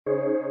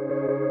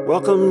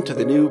Welcome to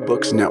the New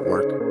Books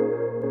Network.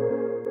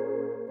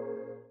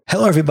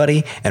 Hello,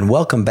 everybody, and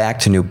welcome back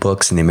to New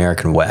Books in the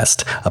American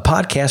West, a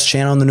podcast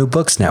channel on the New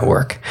Books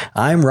Network.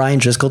 I'm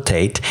Driskell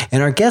Tate,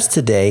 and our guest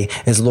today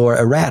is Laura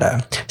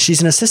Arata.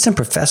 She's an assistant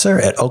professor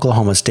at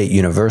Oklahoma State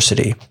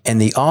University and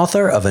the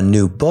author of a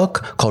new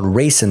book called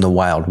Race in the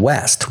Wild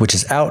West, which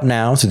is out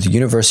now through the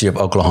University of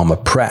Oklahoma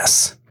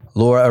Press.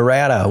 Laura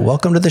Arata,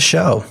 welcome to the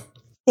show.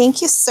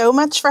 Thank you so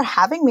much for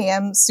having me.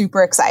 I'm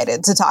super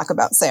excited to talk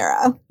about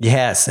Sarah.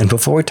 Yes, and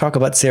before we talk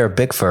about Sarah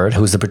Bickford,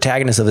 who's the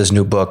protagonist of this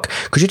new book,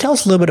 could you tell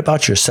us a little bit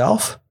about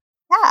yourself?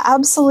 Yeah,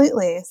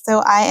 absolutely. So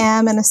I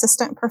am an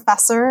assistant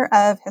professor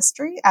of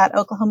history at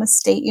Oklahoma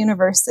State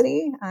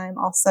University. I'm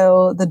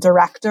also the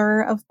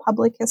director of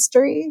public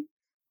history.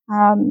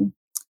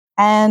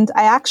 And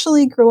I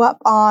actually grew up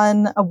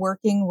on a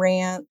working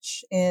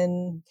ranch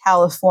in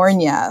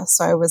California.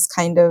 So I was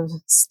kind of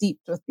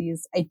steeped with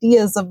these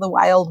ideas of the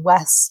Wild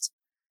West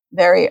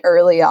very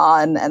early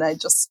on. And I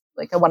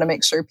want to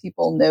make sure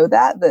people know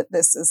that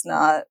this is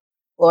not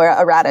Laura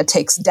Arata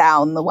takes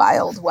down the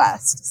Wild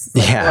West.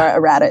 Laura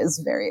Arata is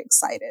very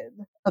excited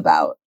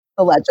about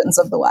the legends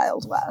of the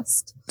Wild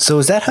West. So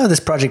is that how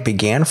this project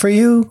began for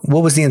you?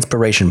 What was the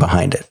inspiration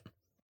behind it?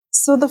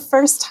 So the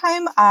first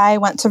time I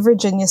went to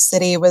Virginia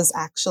City was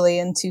actually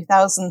in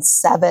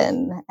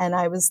 2007, and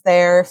I was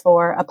there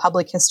for a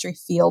public history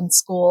field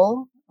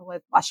school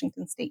with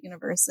Washington State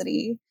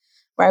University,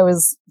 where I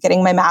was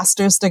getting my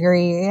master's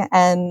degree.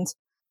 And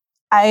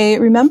I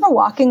remember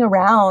walking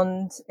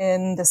around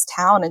in this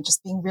town and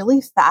just being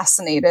really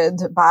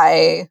fascinated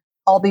by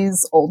all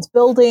these old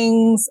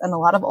buildings, and a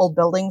lot of old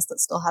buildings that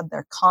still had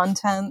their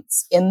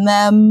contents in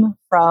them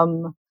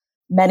from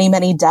many,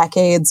 many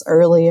decades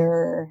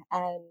earlier.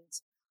 And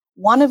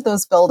one of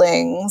those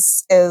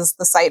buildings is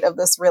the site of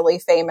this really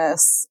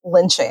famous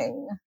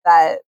lynching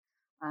that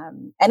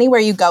anywhere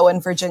you go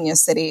in Virginia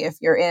City, if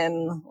you're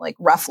in like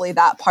roughly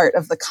that part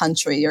of the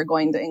country, you're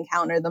going to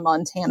encounter the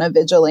Montana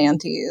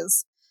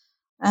Vigilantes.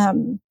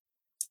 And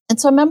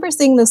so I remember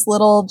seeing this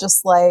little,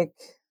 just like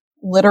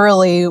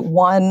literally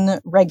one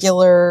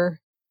regular,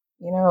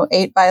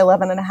 8 by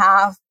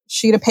 11.5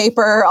 sheet of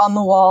paper on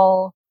the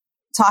wall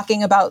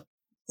talking about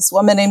this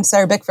woman named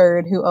Sarah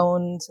Bickford who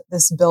owned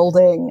this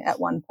building at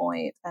one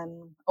point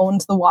and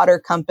owned the water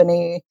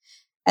company.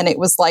 And it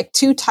was like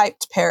 2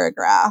 typed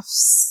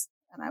paragraphs.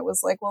 And I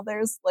was like, well,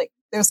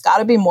 there's got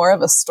to be more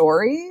of a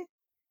story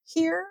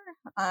here.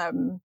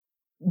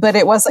 But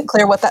it wasn't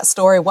clear what that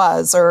story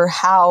was or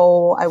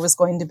how I was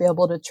going to be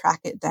able to track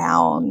it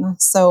down.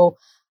 So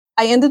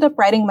I ended up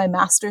writing my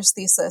master's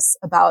thesis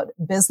about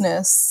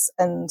business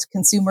and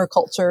consumer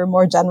culture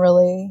more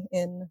generally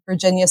in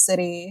Virginia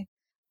City,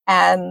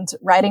 and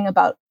writing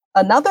about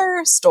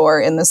another store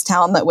in this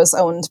town that was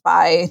owned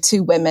by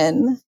 2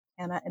 women,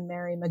 Anna and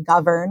Mary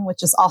McGovern,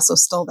 which is also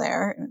still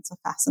there. And it's a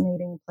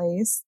fascinating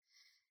place.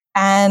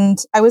 And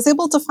I was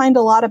able to find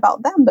a lot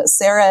about them, but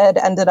Sarah had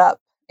ended up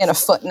in a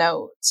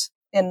footnote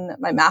in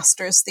my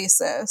master's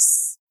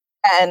thesis.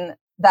 And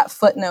that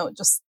footnote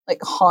just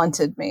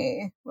haunted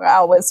me, where I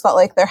always felt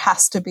like there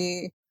has to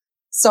be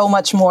so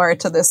much more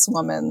to this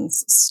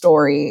woman's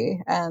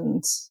story.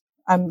 And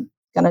I'm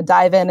going to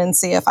dive in and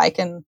see if I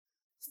can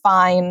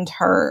find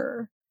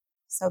her.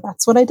 So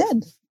that's what I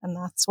did. And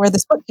that's where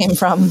this book came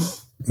from.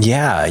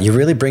 Yeah, you're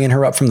really bringing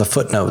her up from the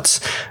footnotes.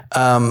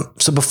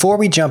 So before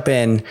we jump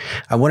in,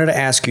 I wanted to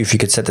ask you if you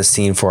could set the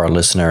scene for our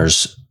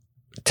listeners.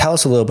 Tell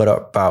us a little bit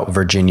about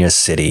Virginia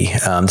City.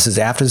 This is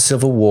after the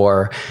Civil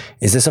War.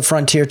 Is this a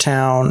frontier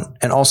town?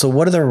 And also,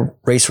 what are the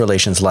race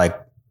relations like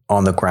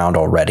on the ground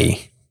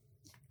already?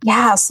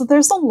 Yeah, so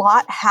there's a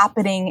lot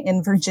happening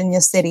in Virginia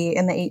City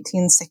in the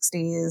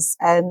 1860s.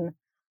 And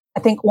I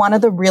think one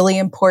of the really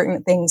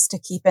important things to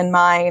keep in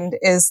mind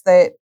is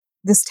that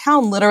this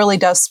town literally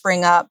does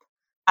spring up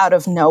out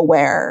of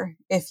nowhere.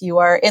 If you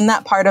are in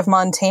that part of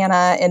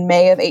Montana in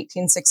May of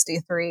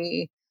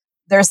 1863,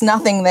 there's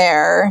nothing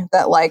there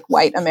that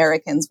white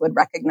Americans would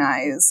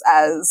recognize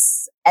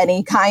as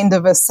any kind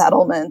of a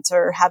settlement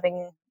or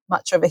having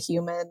much of a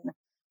human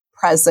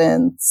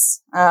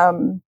presence.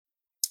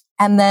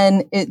 And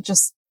then it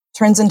just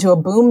turns into a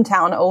boom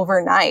town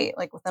overnight.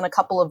 Within a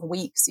couple of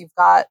weeks, you've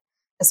got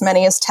as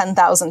many as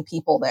 10,000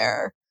 people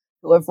there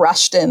who have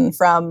rushed in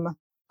from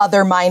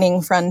other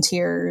mining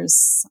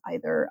frontiers,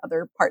 either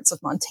other parts of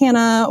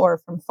Montana or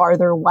from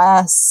farther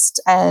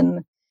west.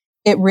 And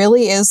it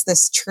really is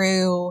this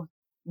true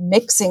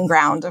mixing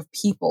ground of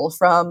people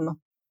from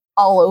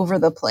all over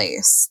the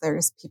place.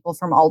 There's people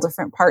from all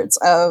different parts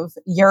of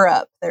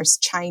Europe. There's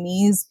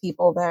Chinese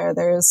people there.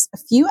 There's a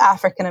few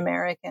African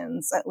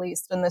Americans, at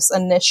least in this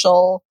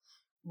initial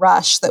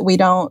rush that we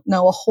don't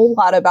know a whole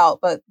lot about,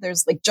 but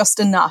there's just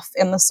enough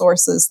in the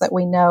sources that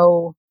we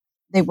know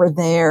they were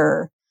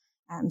there.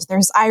 And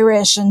there's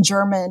Irish and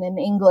German and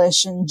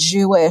English and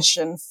Jewish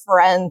and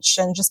French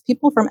and just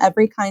people from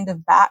every kind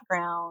of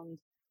background.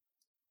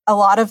 A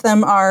lot of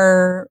them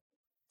are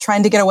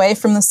trying to get away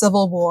from the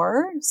Civil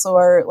War, so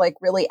are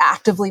really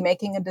actively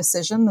making a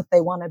decision that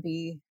they want to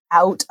be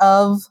out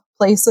of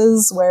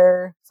places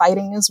where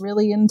fighting is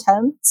really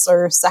intense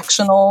or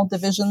sectional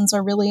divisions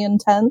are really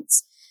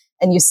intense.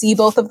 And you see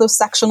both of those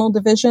sectional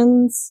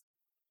divisions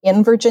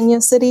in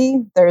Virginia City.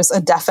 There's a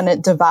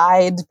definite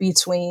divide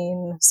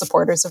between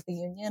supporters of the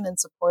Union and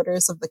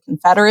supporters of the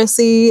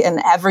Confederacy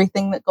and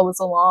everything that goes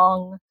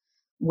along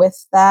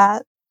with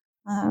that.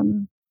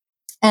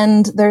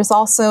 And there's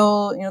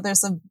also,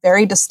 there's a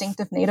very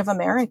distinctive Native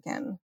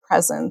American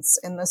presence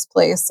in this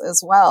place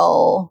as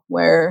well,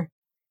 where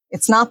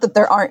it's not that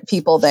there aren't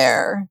people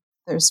there.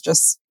 There's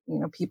just,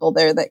 people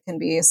there that can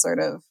be sort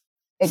of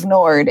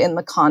ignored in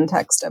the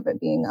context of it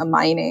being a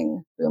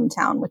mining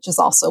boomtown, which is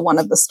also one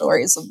of the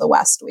stories of the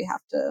West we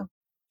have to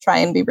try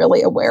and be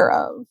really aware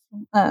of.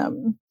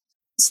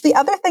 So the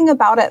other thing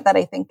about it that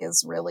I think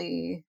is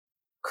really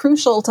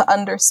crucial to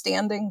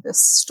understanding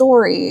this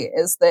story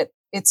is that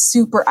it's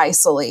super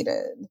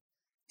isolated.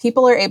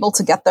 People are able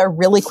to get there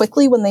really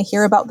quickly when they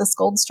hear about this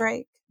gold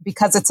strike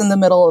because it's in the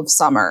middle of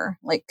summer.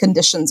 Like,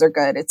 conditions are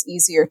good. It's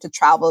easier to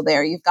travel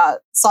there. You've got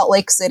Salt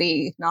Lake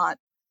City, not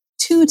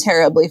too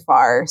terribly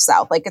far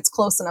south. Like, it's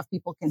close enough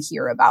people can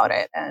hear about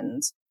it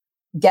and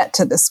get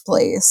to this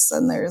place.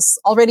 And there's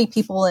already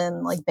people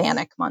in like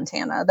Bannock,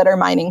 Montana that are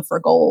mining for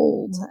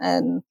gold.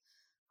 And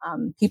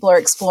people are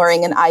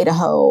exploring in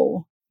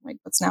Idaho, like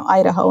what's now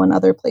Idaho, and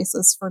other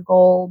places for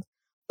gold.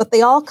 But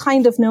they all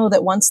kind of know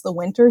that once the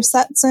winter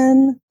sets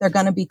in, they're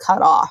going to be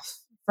cut off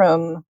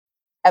from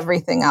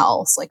everything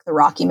else. Like, the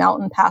Rocky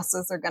Mountain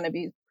passes are going to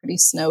be pretty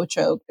snow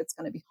choked. It's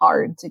going to be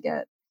hard to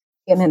get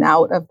in and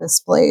out of this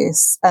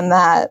place. And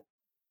that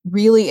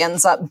really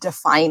ends up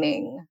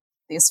defining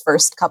these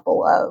first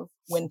couple of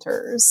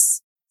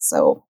winters.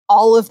 So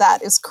all of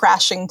that is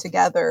crashing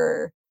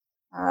together.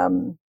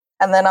 And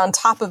then on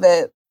top of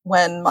it,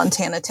 when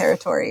Montana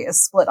Territory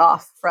is split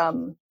off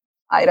from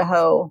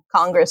Idaho,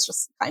 Congress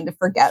just kind of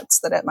forgets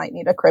that it might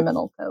need a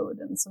criminal code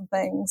and some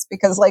things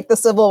because, like, the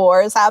Civil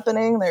War is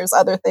happening. There's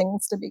other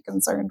things to be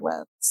concerned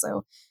with.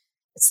 So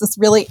it's this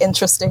really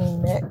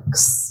interesting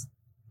mix.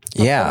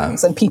 Yeah.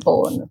 And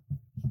people. And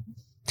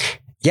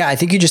yeah, I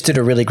think you just did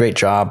a really great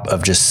job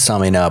of just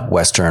summing up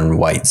Western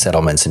white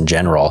settlements in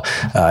general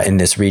in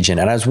this region.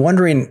 And I was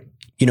wondering,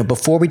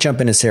 before we jump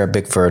into Sarah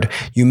Bickford,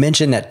 you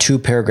mentioned that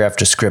 2-paragraph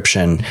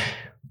description.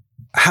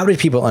 How did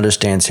people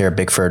understand Sarah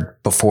Bickford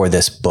before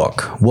this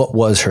book? What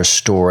was her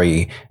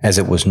story as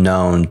it was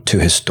known to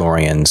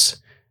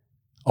historians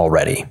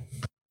already?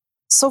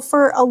 So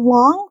for a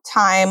long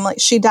time, like,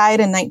 she died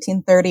in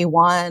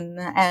 1931.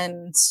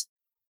 And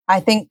I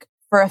think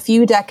for a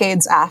few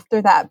decades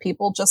after that,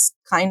 people just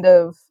kind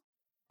of,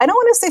 I don't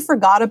want to say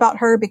forgot about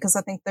her, because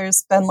I think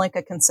there's been like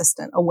a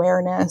consistent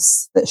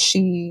awareness that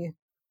she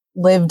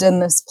lived in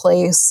this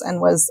place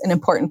and was an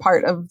important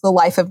part of the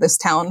life of this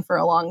town for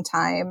a long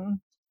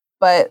time.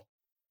 But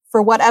for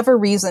whatever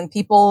reason,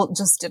 people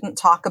just didn't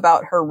talk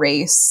about her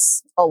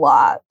race a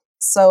lot.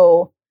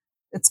 So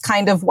it's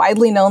kind of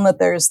widely known that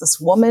there's this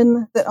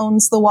woman that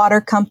owns the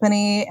water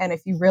company. And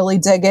if you really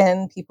dig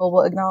in, people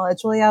will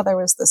acknowledge, well, yeah, there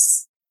was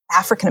this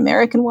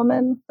African-American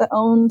woman that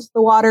owned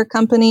the water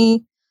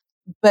company.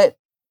 But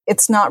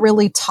it's not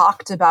really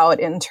talked about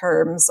in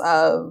terms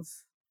of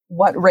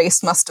what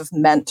race must have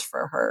meant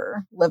for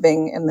her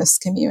living in this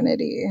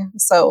community.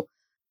 So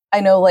I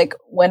know, like,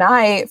 when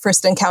I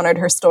first encountered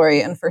her story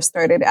and first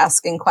started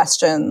asking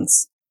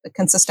questions, the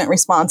consistent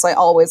response I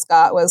always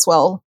got was,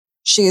 well,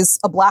 she's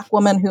a Black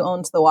woman who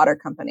owned the water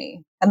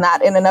company. And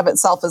that in and of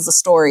itself is a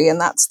story. And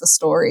that's the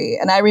story.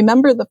 And I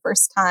remember the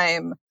first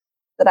time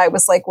that I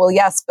was like, well,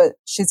 yes, but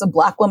she's a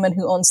Black woman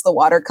who owns the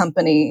water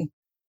company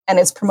and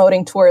is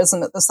promoting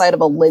tourism at the site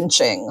of a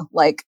lynching.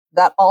 Like,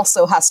 that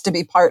also has to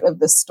be part of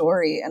this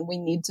story. And we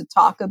need to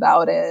talk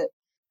about it.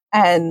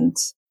 And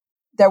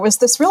there was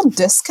this real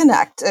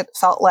disconnect, it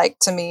felt like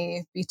to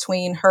me,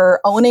 between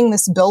her owning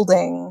this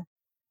building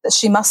that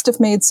she must have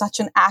made such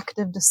an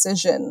active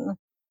decision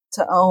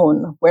to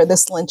own, where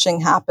this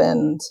lynching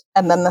happened,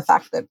 and then the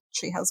fact that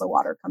she has a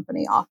water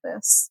company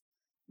office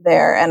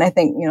there. And I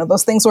think,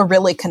 those things were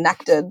really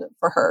connected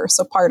for her.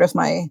 So part of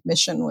my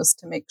mission was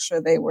to make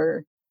sure they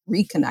were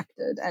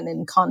reconnected and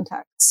in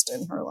context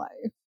in her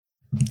life.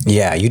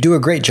 Yeah, you do a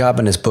great job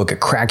in this book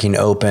at cracking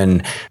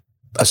open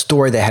a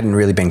story that hadn't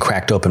really been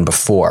cracked open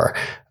before.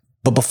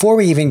 But before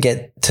we even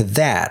get to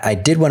that, I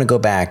did want to go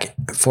back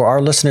for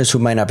our listeners who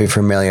might not be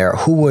familiar.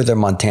 Who were the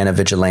Montana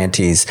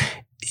Vigilantes?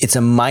 It's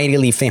a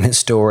mightily famous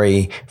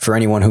story for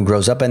anyone who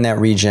grows up in that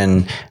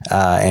region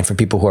and for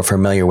people who are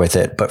familiar with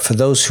it. But for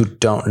those who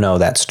don't know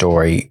that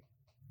story,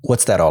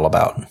 what's that all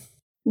about?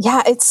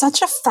 Yeah, it's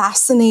such a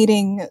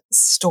fascinating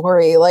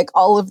story, like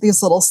all of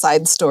these little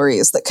side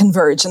stories that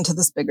converge into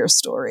this bigger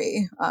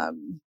story.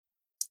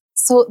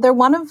 So they're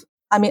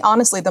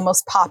honestly, the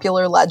most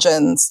popular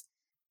legends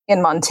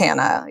in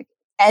Montana. Like,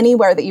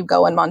 anywhere that you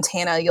go in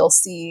Montana, you'll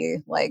see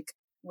like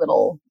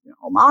little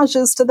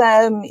homages to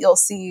them. You'll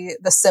see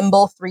the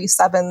symbol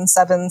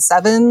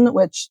 3777,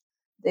 which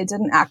they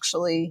didn't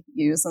actually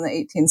use in the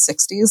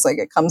 1860s. Like,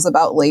 it comes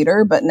about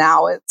later, but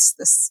now it's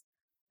this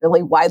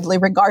really widely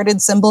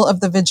regarded symbol of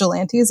the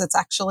vigilantes. It's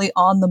actually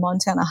on the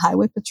Montana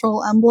Highway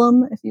Patrol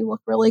emblem, if you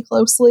look really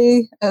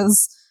closely,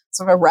 as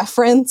sort of a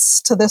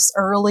reference to this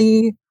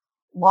early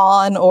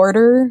law and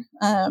order.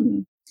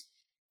 And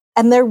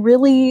they're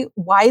really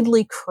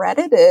widely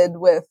credited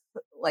with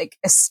like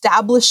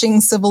establishing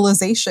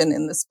civilization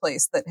in this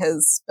place that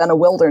has been a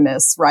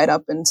wilderness right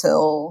up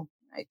until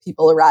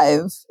people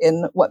arrive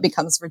in what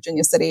becomes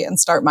Virginia City and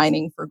start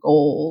mining for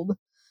gold.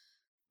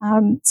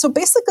 So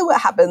basically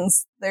what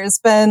happens, there's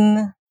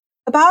been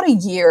about a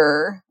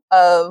year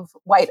of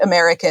white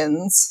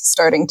Americans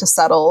starting to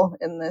settle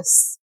in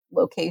this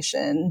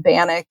location.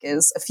 Bannock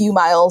is a few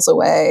miles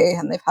away,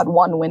 and they've had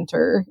one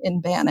winter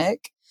in Bannock.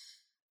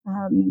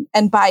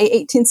 And by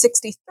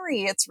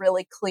 1863, it's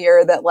really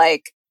clear that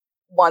like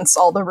once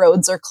all the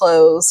roads are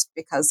closed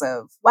because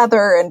of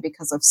weather and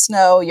because of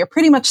snow, you're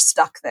pretty much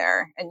stuck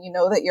there. And you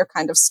know that you're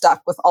kind of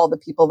stuck with all the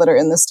people that are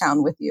in this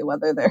town with you,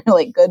 whether they're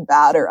like good,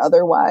 bad, or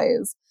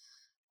otherwise.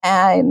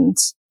 And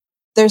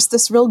there's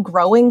this real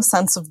growing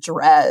sense of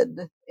dread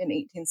in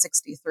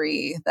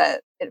 1863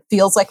 that it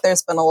feels like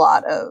there's been a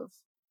lot of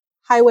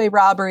highway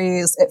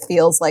robberies. It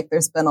feels like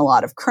there's been a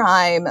lot of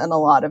crime and a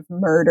lot of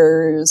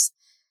murders.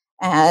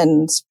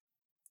 And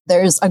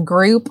there's a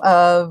group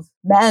of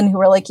men who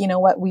are like, you know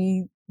what,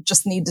 we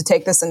just need to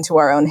take this into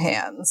our own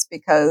hands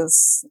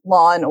because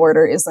law and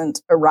order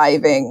isn't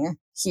arriving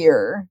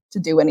here to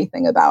do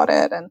anything about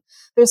it. And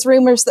there's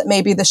rumors that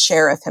maybe the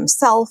sheriff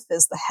himself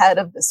is the head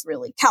of this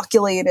really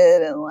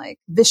calculated and like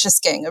vicious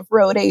gang of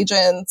road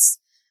agents.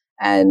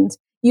 And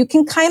you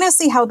can kind of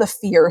see how the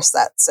fear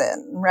sets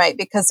in, right?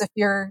 Because if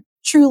you're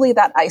truly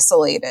that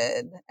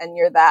isolated and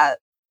you're that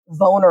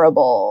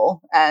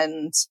vulnerable,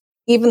 and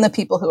even the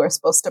people who are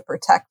supposed to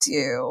protect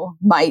you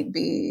might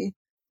be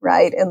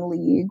right in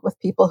league with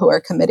people who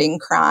are committing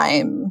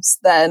crimes,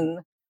 then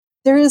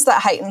there is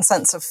that heightened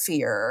sense of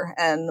fear.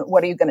 And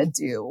what are you going to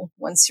do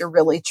once you're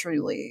really,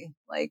 truly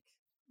like,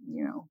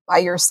 you know, by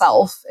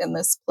yourself in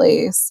this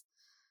place?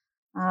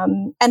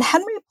 And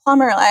Henry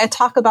Plummer, I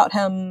talk about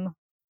him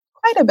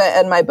quite a bit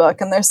in my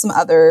book. And there's some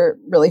other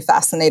really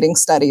fascinating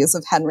studies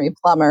of Henry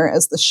Plummer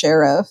as the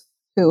sheriff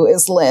who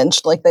is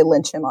lynched. Like they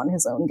lynch him on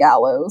his own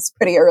gallows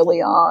pretty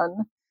early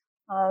on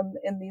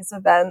in these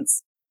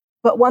events.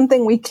 But one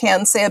thing we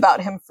can say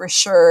about him for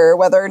sure,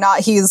 whether or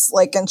not he's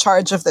like in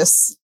charge of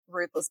this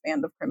ruthless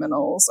band of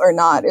criminals or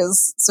not,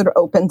 is sort of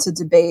open to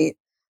debate.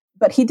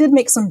 But he did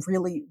make some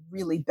really,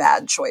 really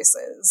bad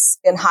choices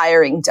in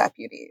hiring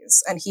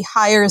deputies. And he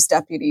hires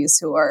deputies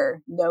who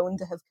are known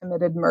to have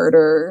committed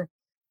murder.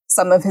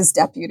 Some of his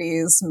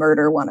deputies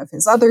murder one of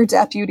his other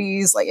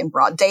deputies, like in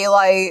broad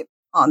daylight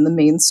on the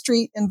main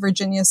street in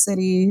Virginia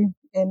City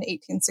in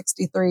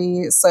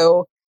 1863.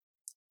 So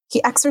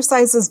he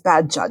exercises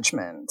bad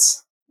judgment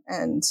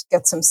and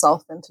gets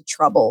himself into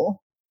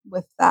trouble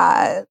with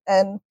that.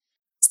 And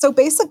so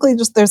basically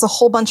just there's a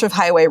whole bunch of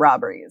highway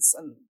robberies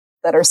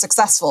that are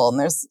successful. And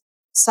there's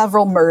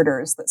several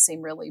murders that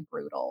seem really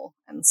brutal.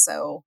 And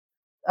so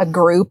a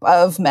group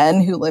of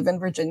men who live in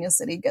Virginia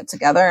City get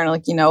together and are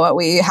like, you know what,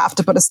 we have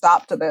to put a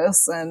stop to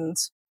this. And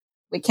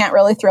we can't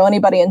really throw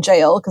anybody in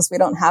jail because we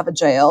don't have a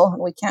jail.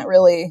 And we can't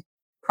really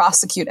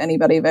prosecute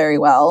anybody very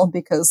well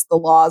because the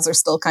laws are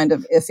still kind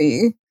of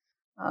iffy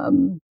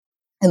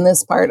in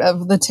this part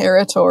of the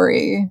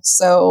territory.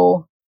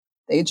 So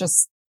they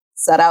just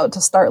set out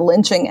to start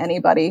lynching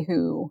anybody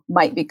who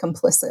might be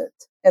complicit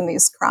in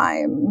these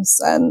crimes.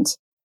 And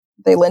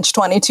they lynched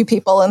 22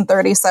 people in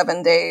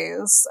 37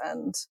 days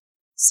and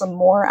some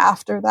more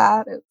after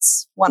that.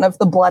 It's one of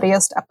the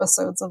bloodiest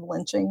episodes of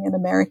lynching in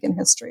American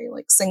history,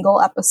 like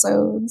single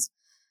episodes.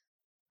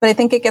 But I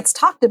think it gets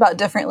talked about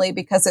differently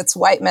because it's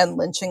white men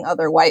lynching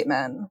other white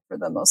men for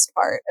the most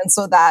part. And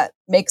so that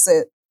makes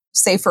it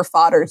safer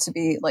fodder to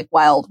be like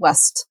Wild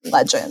West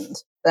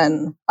legend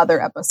than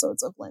other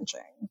episodes of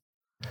lynching.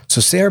 So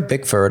Sarah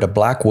Bickford, a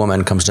Black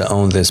woman, comes to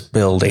own this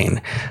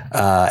building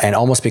and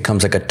almost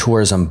becomes like a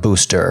tourism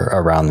booster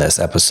around this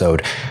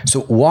episode.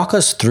 So walk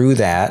us through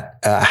that.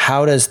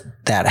 How does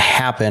that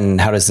happen?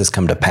 How does this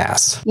come to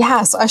pass?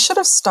 Yeah, so I should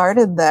have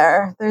started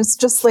there. There's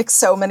just like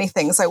so many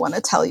things I want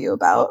to tell you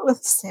about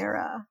with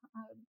Sarah.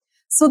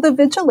 So the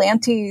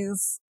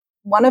vigilantes,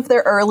 one of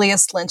their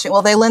earliest lynching,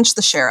 well, they lynch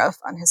the sheriff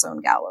on his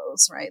own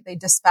gallows, right? They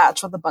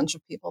dispatch with a bunch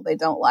of people they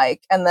don't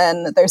like. And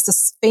then there's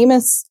this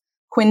famous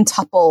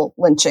quintuple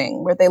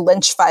lynching where they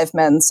lynch 5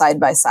 men side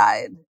by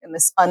side in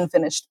this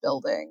unfinished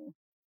building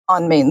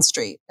on Main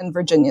Street in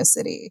Virginia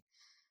City.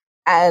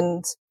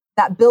 And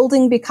that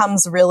building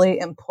becomes really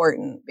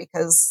important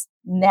because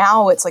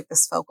now it's like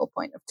this focal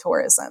point of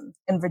tourism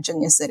in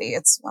Virginia City.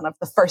 It's one of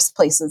the first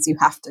places you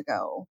have to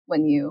go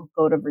when you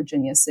go to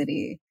Virginia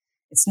City.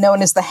 It's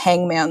known as the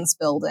Hangman's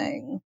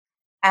Building.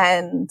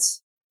 And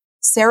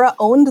Sarah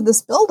owned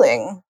this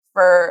building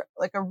for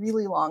like a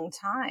really long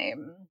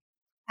time.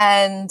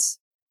 And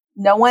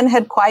no one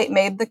had quite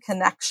made the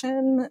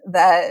connection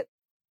that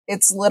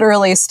it's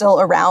literally still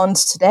around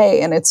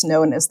today and it's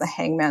known as the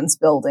Hangman's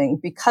Building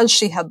because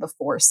she had the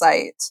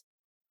foresight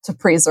to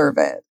preserve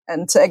it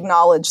and to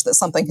acknowledge that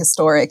something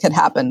historic had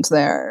happened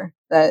there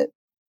that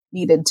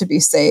needed to be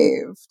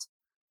saved.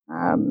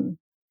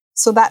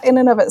 So that in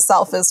and of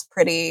itself is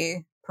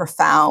pretty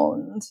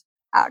profound,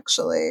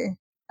 actually.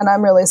 And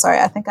I'm really sorry.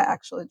 I think I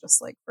actually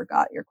just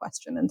forgot your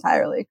question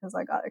entirely because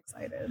I got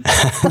excited.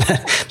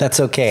 That's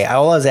okay.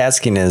 All I was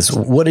asking is,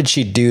 what did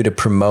she do to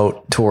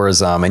promote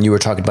tourism? And you were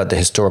talking about the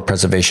historic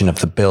preservation of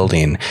the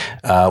building.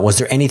 Was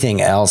there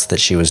anything else that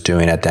she was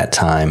doing at that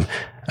time?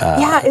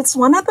 Yeah, it's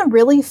one of the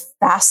really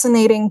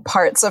fascinating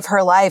parts of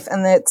her life.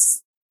 And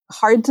it's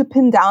hard to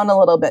pin down a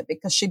little bit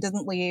because she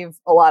didn't leave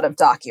a lot of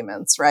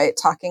documents, right?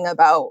 Talking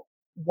about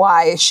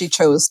why she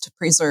chose to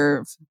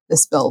preserve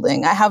this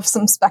building. I have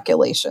some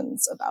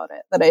speculations about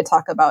it that I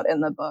talk about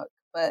in the book,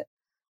 but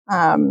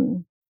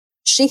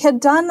she had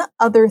done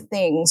other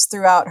things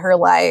throughout her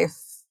life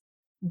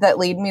that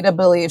lead me to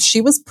believe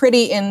she was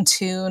pretty in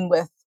tune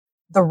with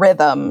the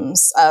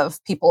rhythms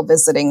of people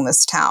visiting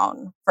this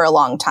town for a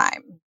long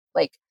time.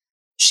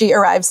 She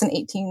arrives in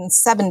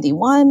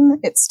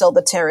 1871. It's still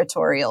the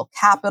territorial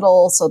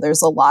capital, so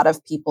there's a lot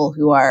of people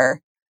who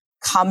are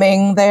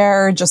coming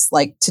there just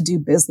to do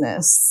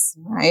business,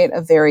 right,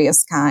 of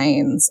various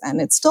kinds. And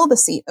it's still the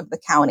seat of the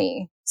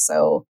county.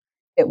 So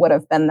it would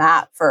have been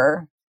that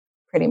for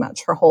pretty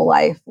much her whole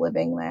life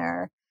living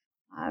there.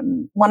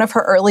 One of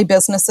her early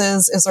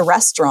businesses is a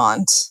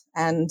restaurant,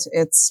 and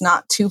it's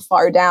not too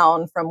far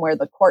down from where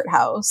the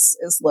courthouse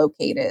is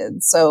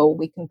located. So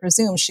we can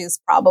presume she's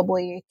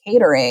probably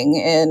catering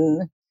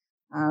in,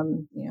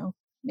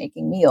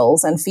 making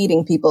meals and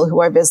feeding people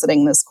who are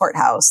visiting this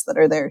courthouse that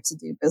are there to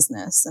do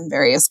business and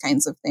various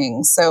kinds of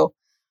things. So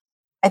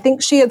I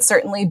think she had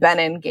certainly been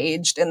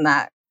engaged in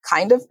that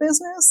kind of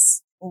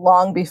business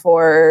long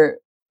before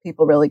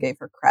people really gave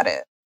her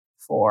credit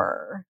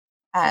for.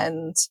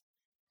 And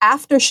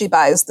after she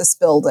buys this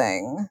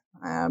building,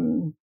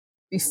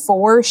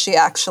 before she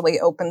actually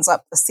opens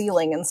up the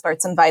ceiling and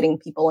starts inviting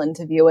people in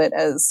to view it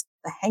as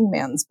the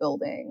hangman's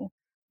building,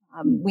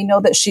 we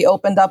know that she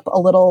opened up a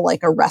little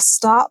a rest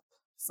stop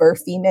for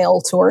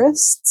female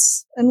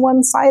tourists in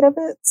one side of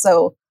it.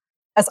 So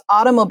as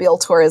automobile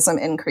tourism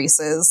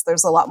increases,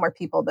 there's a lot more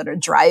people that are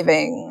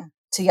driving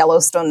to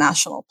Yellowstone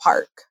National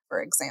Park,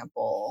 for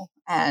example.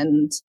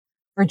 And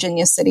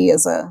Virginia City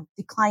is a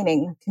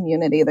declining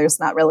community. There's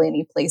not really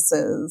any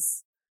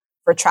places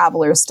for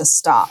travelers to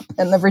stop.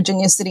 And the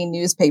Virginia City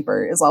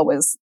newspaper is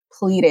always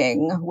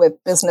pleading with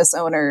business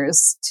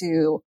owners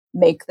to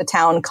make the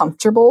town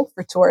comfortable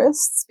for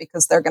tourists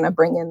because they're going to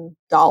bring in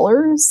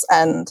dollars.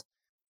 And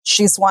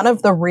she's one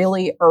of the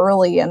really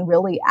early and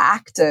really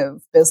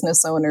active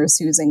business owners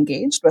who's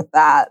engaged with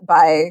that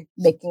by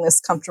making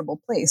this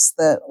comfortable place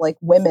that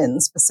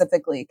women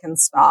specifically can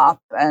stop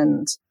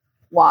and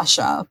wash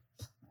up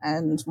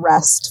and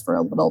rest for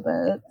a little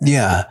bit.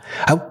 Yeah.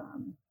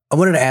 I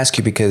wanted to ask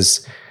you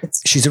because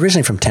she's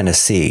originally from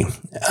Tennessee.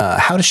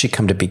 How does she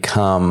come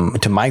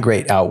to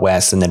migrate out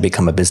west and then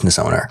become a business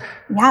owner?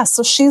 Yeah,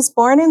 so she's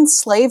born in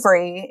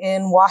slavery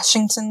in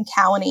Washington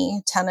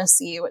County,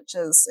 Tennessee, which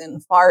is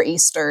in far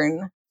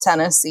eastern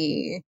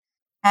Tennessee.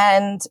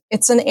 And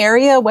it's an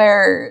area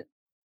where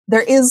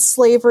there is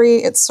slavery.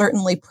 It's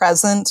certainly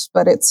present,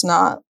 but it's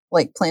not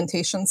like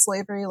plantation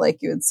slavery like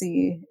you would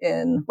see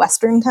in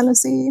western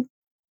Tennessee.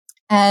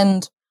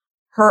 And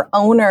her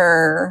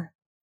owner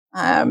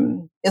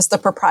is the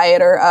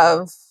proprietor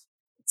of,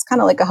 it's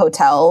kind of like a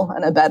hotel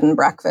and a bed and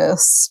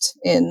breakfast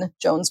in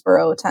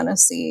Jonesboro,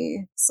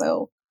 Tennessee.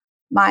 So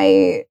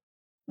my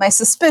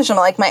suspicion,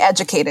 my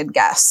educated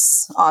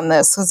guess on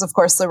this, because of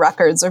course the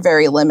records are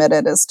very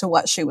limited as to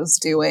what she was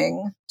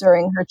doing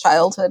during her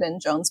childhood in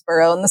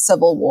Jonesboro, and the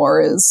Civil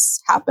War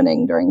is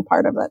happening during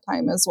part of that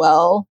time as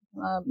well.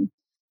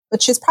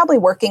 But she's probably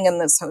working in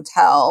this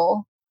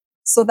hotel.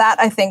 So that,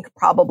 I think,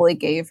 probably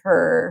gave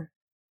her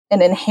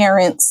an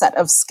inherent set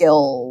of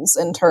skills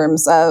in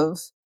terms of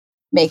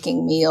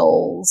making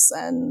meals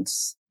and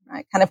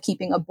kind of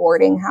keeping a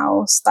boarding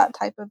house, that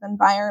type of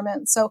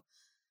environment. So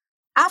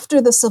after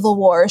the Civil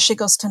War, she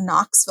goes to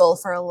Knoxville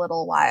for a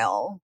little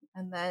while.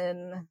 And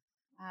then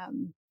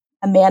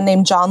a man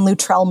named John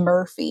Luttrell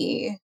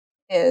Murphy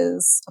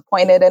is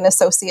appointed an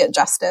associate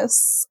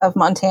justice of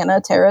Montana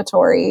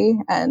Territory.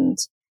 And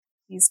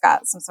he's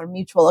got some sort of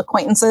mutual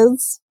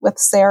acquaintances with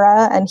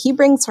Sarah, and he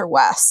brings her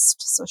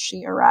west. So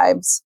she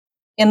arrives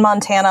in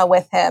Montana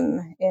with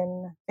him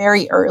in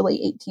very early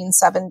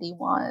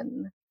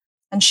 1871.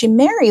 And she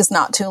marries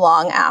not too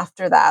long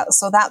after that.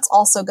 So that's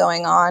also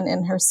going on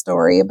in her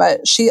story.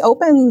 But she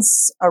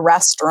opens a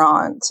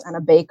restaurant and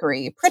a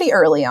bakery pretty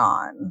early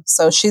on.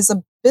 So she's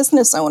a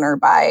business owner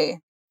by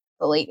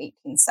the late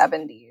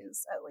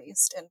 1870s, at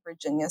least, in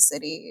Virginia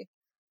City.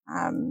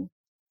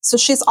 So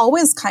she's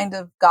always kind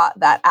of got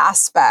that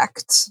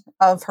aspect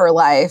of her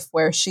life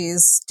where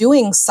she's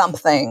doing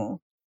something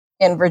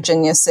in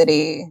Virginia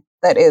City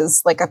that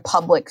is like a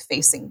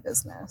public-facing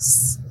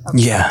business.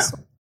 Yeah.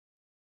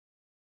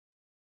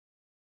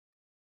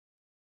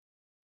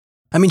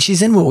 I mean,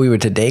 she's in what we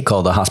would today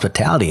call the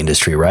hospitality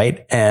industry,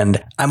 right?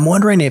 And I'm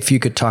wondering if you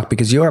could talk,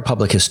 because you're a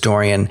public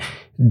historian,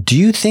 do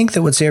you think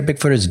that what Sarah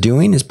Bickford is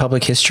doing is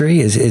public history?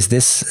 Is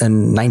this a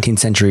 19th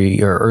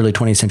century or early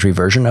 20th century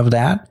version of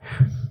that?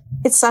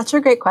 It's such a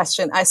great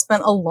question. I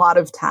spent a lot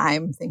of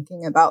time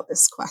thinking about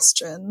this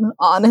question,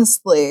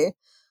 honestly.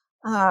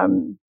 I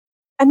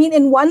mean,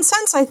 in one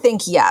sense, I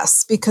think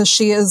yes, because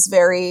she is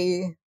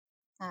very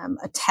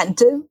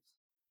attentive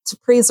to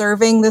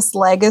preserving this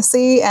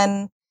legacy.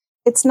 And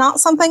it's not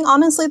something,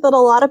 honestly, that a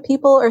lot of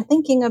people are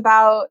thinking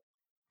about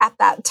at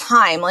that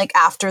time, like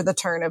after the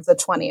turn of the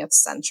 20th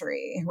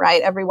century,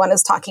 right? Everyone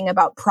is talking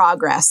about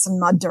progress and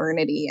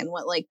modernity and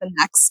what like the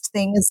next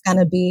thing is going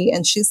to be.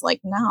 And she's like,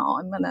 no,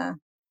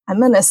 I'm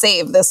going to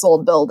save this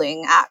old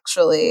building,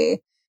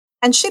 actually.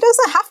 And she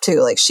doesn't have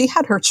to. Like, she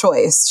had her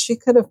choice. She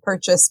could have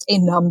purchased a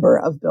number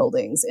of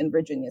buildings in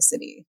Virginia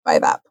City by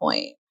that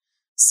point.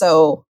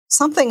 So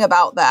something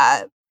about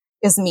that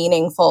is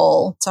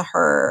meaningful to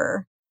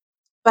her.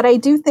 But I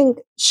do think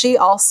she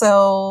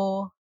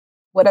also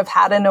would have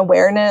had an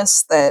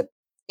awareness that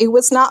it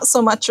was not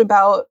so much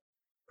about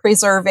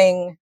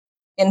preserving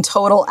in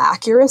total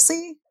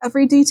accuracy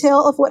every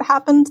detail of what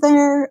happened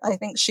there. I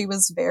think she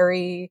was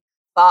very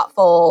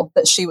thoughtful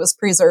that she was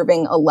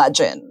preserving a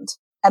legend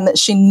and that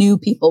she knew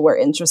people were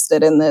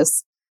interested in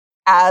this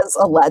as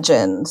a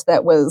legend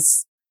that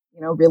was,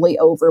 really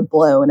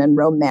overblown and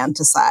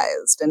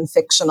romanticized and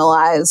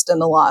fictionalized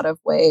in a lot of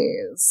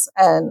ways.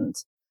 And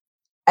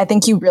I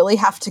think you really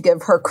have to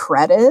give her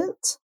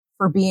credit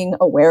for being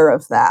aware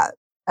of that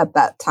at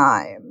that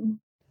time.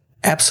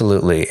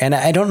 Absolutely. And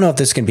I don't know if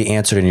this can be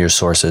answered in your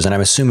sources, and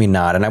I'm assuming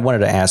not. And I wanted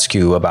to ask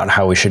you about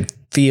how we should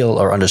feel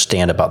or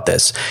understand about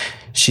this.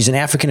 She's an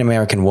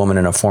African-American woman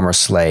and a former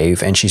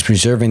slave, and she's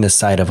preserving the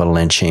site of a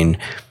lynching.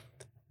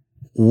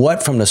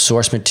 What from the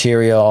source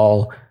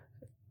material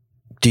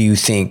do you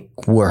think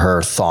were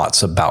her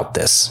thoughts about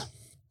this?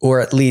 Or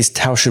at least,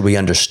 how should we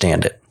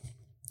understand it?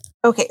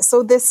 Okay,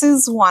 so this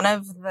is was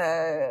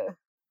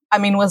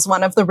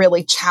one of the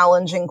really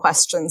challenging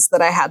questions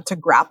that I had to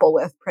grapple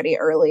with pretty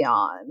early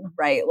on,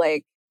 right?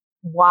 Like,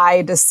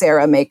 why does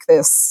Sarah make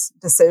this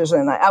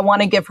decision? I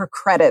want to give her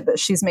credit that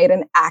she's made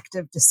an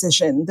active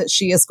decision that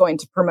she is going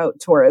to promote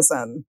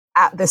tourism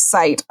at this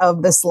site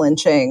of this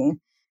lynching.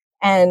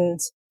 And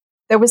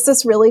there was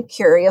this really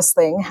curious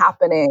thing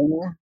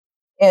happening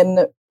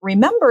in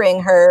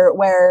remembering her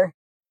where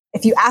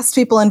if you asked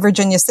people in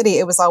Virginia City,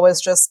 it was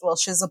always just, well,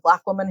 she's a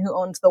Black woman who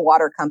owned the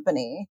water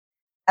company.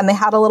 And they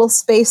had a little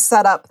space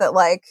set up that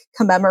like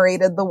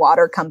commemorated the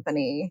water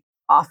company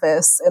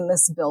office in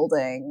this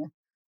building.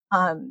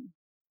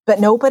 But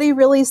nobody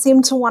really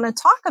seemed to want to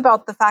talk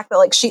about the fact that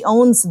like she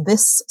owns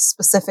this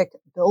specific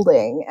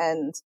building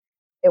and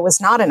it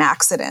was not an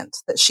accident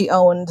that she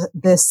owned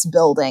this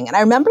building. And I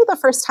remember the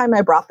first time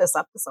I brought this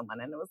up to someone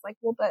and it was like,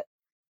 well, but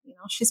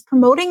she's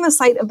promoting the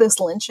site of this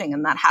lynching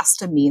and that has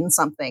to mean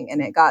something.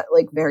 And it got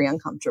like very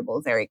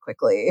uncomfortable very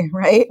quickly,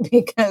 right?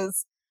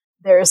 Because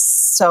there's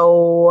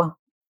so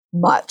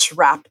much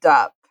wrapped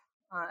up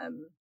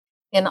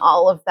in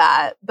all of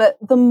that. But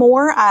the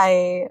more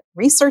I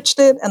researched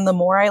it and the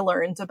more I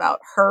learned about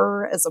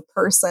her as a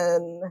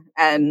person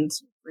and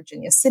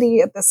Virginia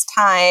City at this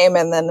time,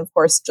 and then of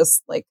course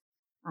just like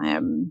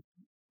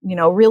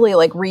really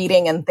like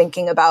reading and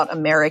thinking about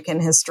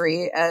American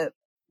history at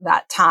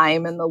that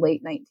time in the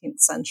late 19th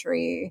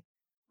century,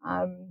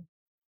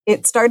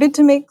 it started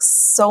to make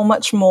so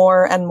much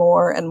more and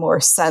more and more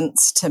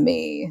sense to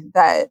me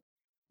that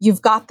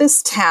you've got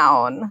this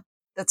town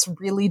that's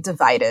really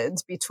divided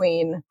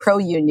between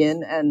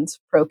pro-Union and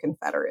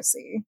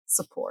pro-Confederacy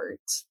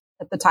support.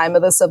 At the time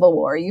of the Civil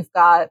War, you've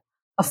got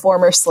a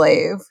former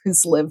slave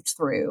who's lived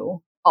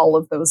through all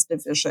of those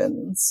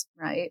divisions,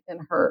 right,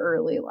 in her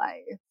early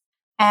life.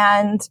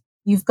 And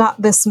you've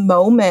got this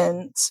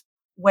moment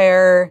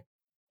where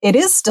it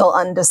is still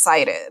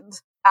undecided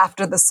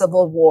after the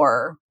Civil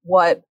War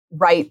what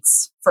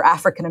rights for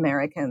African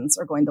Americans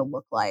are going to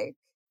look like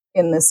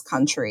in this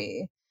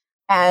country.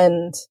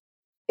 And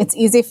it's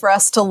easy for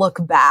us to look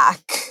back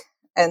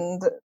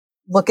and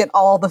look at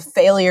all the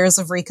failures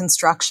of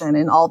Reconstruction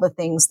and all the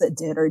things that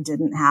did or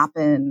didn't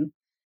happen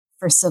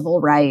for civil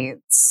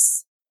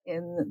rights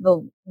in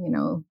the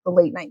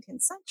late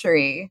 19th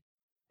century.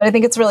 But I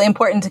think it's really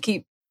important to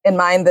keep in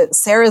mind that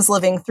Sarah's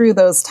living through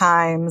those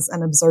times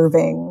and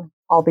observing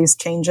all these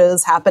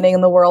changes happening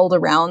in the world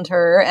around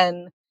her.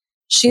 And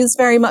she's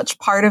very much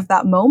part of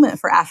that moment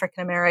for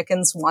African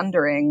Americans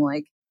wondering,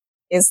 like,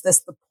 is this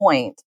the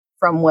point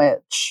from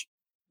which,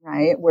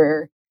 right,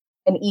 we're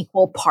an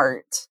equal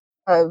part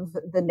of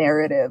the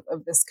narrative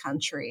of this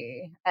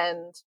country?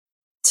 And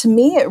to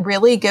me, it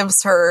really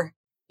gives her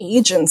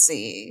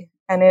agency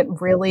and it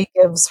really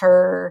gives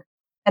her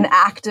an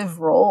active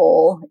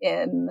role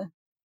in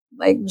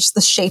like just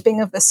the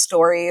shaping of this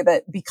story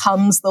that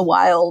becomes the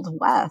Wild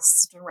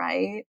West,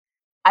 right?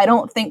 I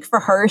don't think for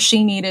her,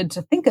 she needed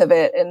to think of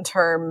it in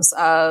terms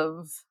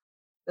of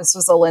this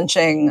was a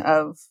lynching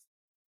of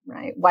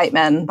white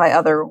men by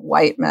other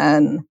white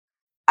men.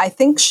 I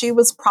think she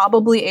was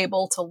probably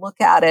able to look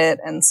at it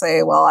and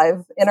say, well,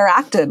 I've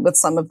interacted with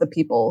some of the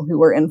people who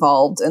were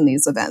involved in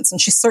these events.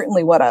 And she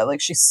certainly would have. Like,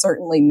 she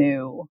certainly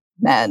knew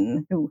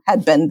men who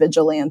had been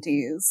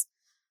vigilantes.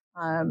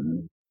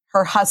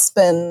 Her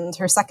husband,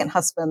 her second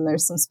husband,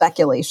 there's some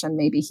speculation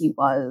maybe he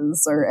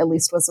was, or at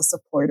least was a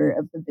supporter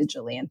of the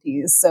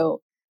vigilantes.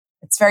 So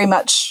it's very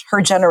much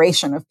her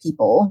generation of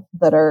people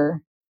that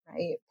are,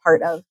 right,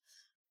 part of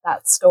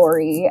that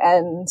story.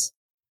 And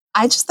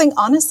I just think,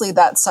 honestly,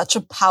 that's such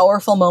a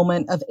powerful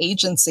moment of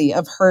agency,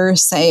 of her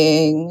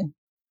saying,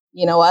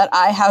 you know what,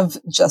 I have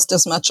just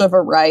as much of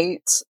a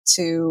right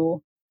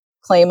to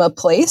claim a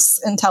place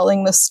in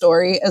telling this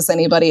story as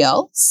anybody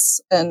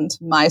else. And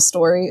my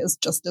story is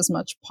just as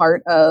much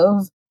part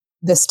of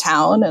this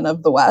town and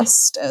of the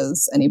West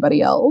as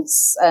anybody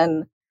else.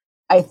 And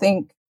I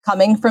think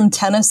coming from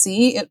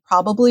Tennessee, it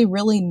probably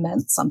really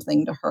meant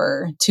something to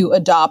her to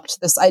adopt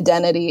this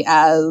identity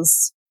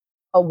as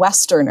a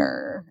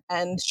Westerner.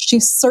 And she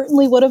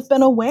certainly would have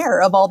been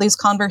aware of all these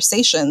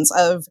conversations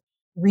of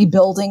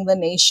rebuilding the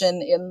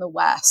nation in the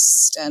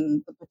West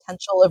and the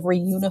potential of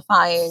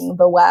reunifying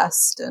the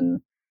West,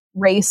 and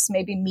race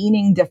maybe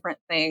meaning different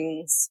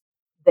things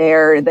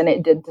there than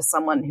it did to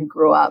someone who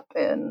grew up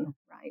in,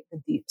 right,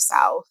 the Deep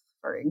South,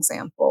 for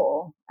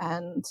example.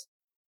 And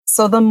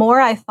so the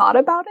more I thought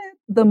about it,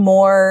 the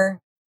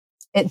more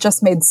it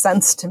just made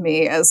sense to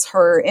me as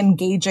her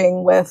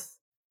engaging with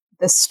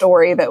this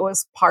story that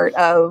was part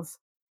of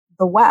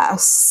the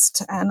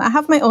West. And I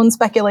have my own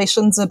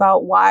speculations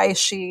about why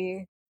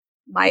she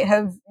might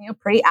have,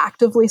 pretty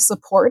actively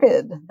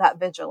supported that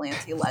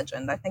vigilante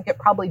legend. I think it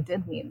probably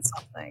did mean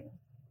something.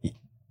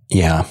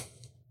 Yeah.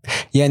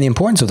 Yeah. And the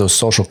importance of those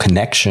social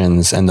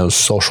connections and those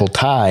social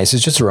ties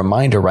is just a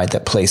reminder, right,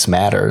 that place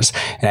matters.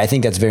 And I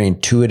think that's very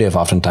intuitive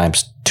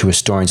oftentimes to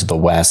historians of the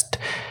West.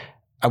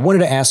 I wanted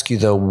to ask you,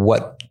 though,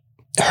 what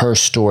her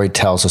story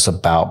tells us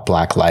about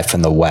Black life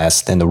in the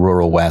West and the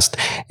rural West.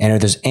 And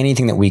if there's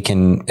anything that we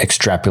can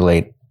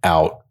extrapolate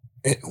out,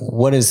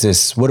 what is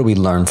this? What do we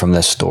learn from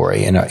this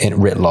story in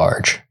writ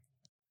large?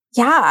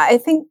 Yeah, I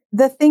think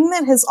the thing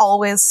that has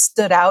always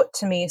stood out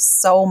to me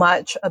so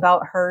much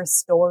about her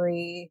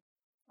story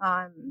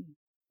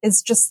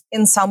is just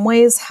in some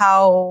ways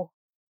how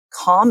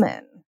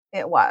common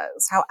it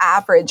was, how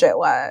average it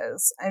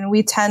was. And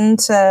we tend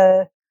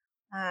to,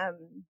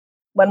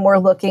 when we're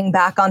looking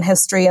back on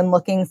history and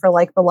looking for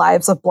like the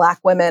lives of Black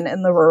women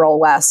in the rural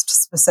West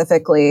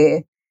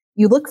specifically,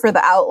 you look for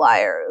the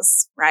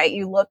outliers, right?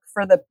 You look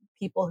for the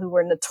people who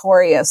were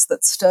notorious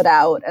that stood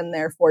out, and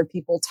therefore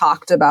people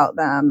talked about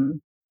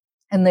them.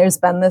 And there's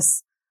been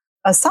this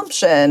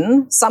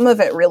assumption, some of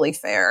it really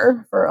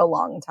fair for a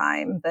long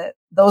time, that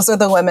those are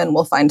the women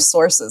we'll find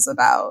sources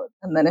about.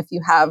 And then if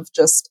you have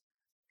just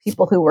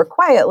people who were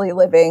quietly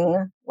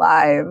living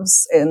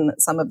lives in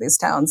some of these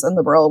towns in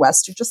the rural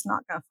West, you're just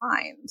not going to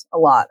find a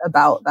lot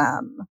about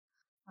them.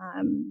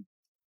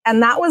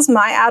 And that was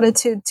my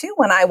attitude too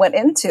when I went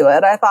into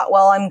it. I thought,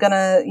 well, I'm going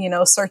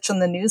to, search in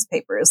the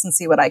newspapers and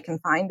see what I can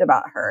find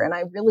about her. And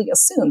I really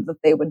assumed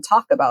that they would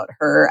talk about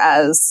her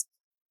as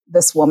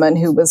this woman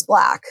who was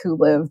Black, who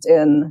lived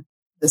in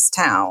this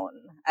town.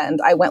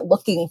 And I went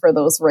looking for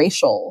those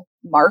racial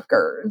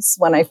markers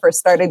when I first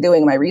started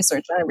doing my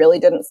research, and I really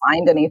didn't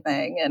find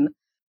anything. And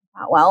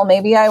well,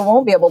 maybe I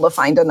won't be able to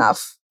find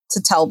enough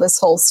to tell this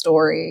whole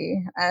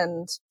story.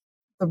 And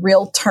the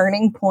real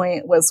turning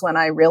point was when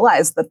I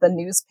realized that the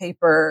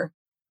newspaper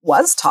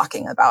was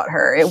talking about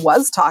her. It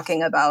was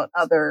talking about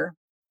other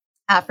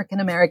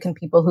African-American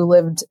people who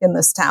lived in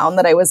this town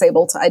that I was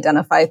able to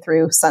identify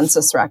through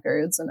census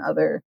records and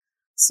other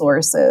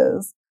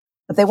sources.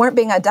 But they weren't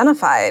being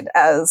identified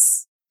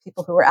as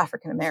people who were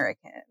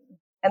African-American.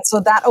 And so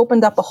that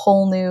opened up a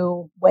whole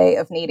new way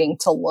of needing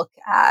to look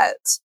at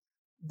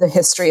the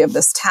history of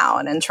this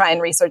town and try and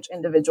research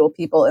individual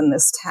people in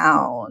this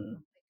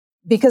town.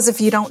 Because if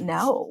you don't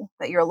know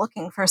that you're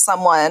looking for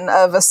someone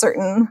of a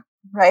certain,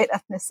 right,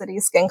 ethnicity,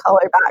 skin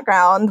color,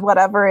 background,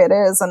 whatever it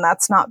is, and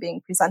that's not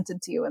being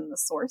presented to you in the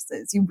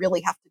sources, you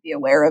really have to be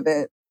aware of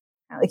it.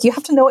 Like, you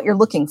have to know what you're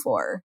looking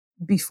for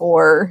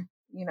before,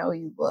 you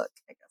look,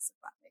 I guess,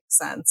 if that makes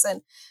sense.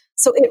 And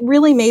so it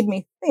really made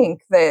me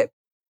think that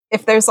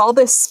if there's all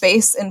this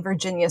space in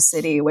Virginia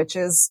City, which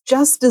is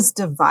just as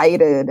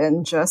divided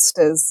and just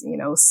as,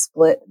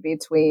 split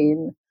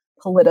between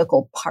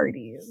political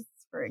parties,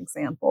 for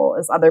example,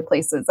 as other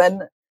places,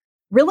 and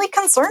really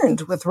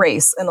concerned with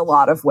race in a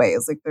lot of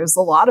ways. Like, there's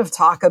a lot of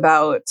talk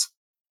about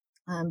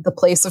the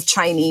place of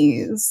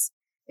Chinese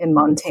in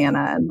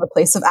Montana and the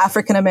place of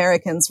African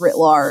Americans writ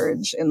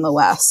large in the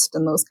West.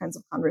 And those kinds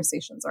of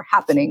conversations are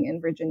happening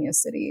in Virginia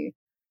City,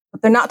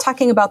 but they're not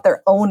talking about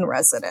their own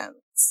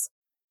residents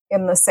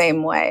in the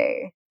same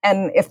way.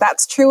 And if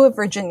that's true of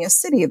Virginia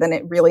City, then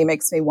it really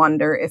makes me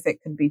wonder if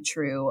it could be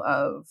true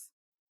of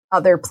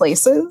other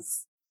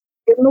places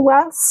in the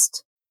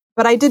West.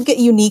 But I did get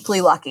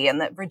uniquely lucky in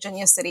that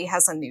Virginia City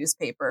has a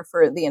newspaper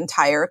for the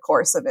entire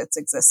course of its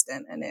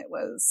existence. And it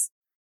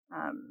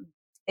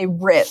a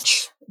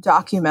rich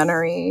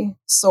documentary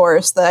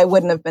source that I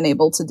wouldn't have been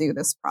able to do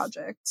this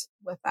project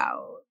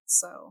without.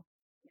 So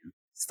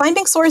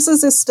finding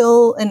sources is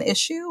still an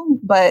issue,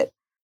 but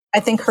I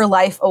think her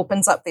life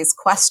opens up these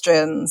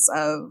questions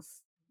of,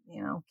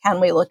 can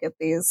we look at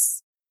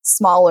these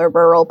smaller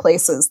rural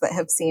places that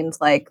have seemed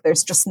like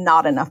there's just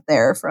not enough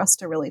there for us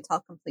to really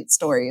tell complete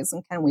stories?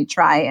 And can we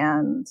try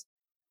and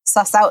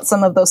suss out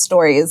some of those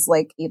stories,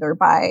 like either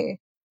by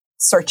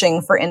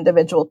searching for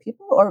individual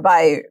people or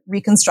by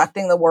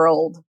reconstructing the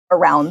world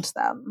around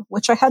them,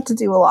 which I had to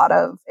do a lot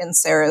of in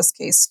Sarah's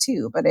case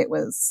too, but it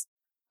was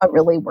a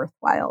really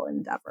worthwhile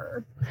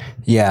endeavor.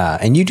 Yeah,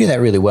 and you do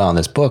that really well in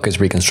this book, is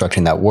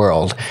reconstructing that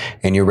world,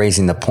 and you're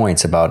raising the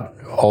points about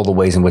all the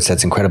ways in which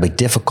that's incredibly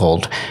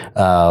difficult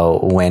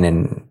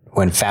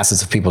when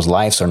facets of people's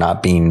lives are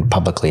not being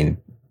publicly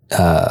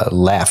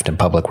left in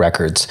public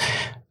records.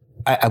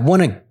 I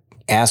want to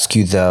ask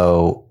you,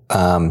 though,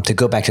 to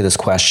go back to this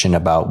question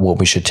about what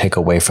we should take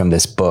away from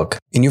this book.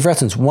 And you've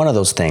referenced one of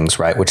those things,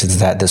 right, which is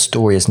that the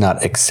story is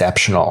not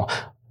exceptional.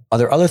 Are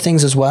there other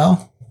things as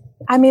well?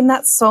 I mean,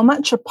 that's so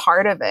much a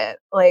part of it.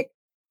 Like,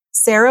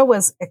 Sarah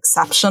was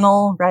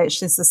exceptional, right?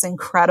 She's this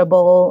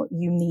incredible,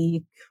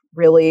 unique,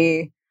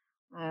 really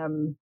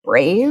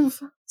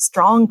brave,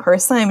 strong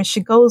person. I mean,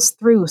 she goes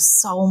through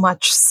so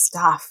much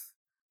stuff.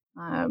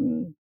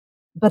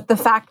 But the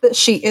fact that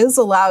she is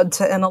allowed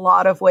to, in a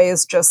lot of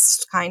ways,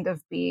 just kind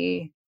of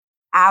be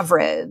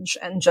average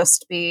and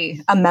just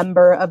be a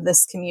member of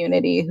this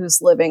community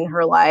who's living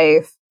her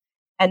life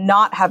and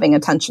not having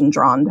attention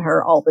drawn to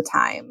her all the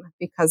time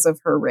because of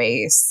her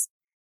race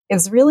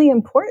is really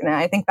important.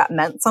 I think that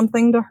meant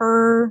something to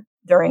her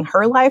during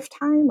her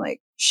lifetime. Like,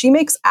 she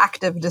makes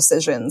active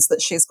decisions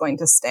that she's going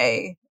to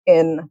stay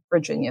in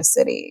Virginia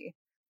City.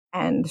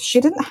 And she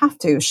didn't have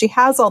to. She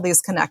has all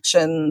these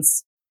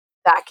connections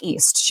back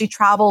east. She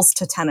travels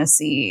to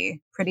Tennessee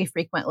pretty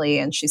frequently,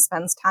 and she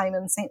spends time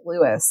in St.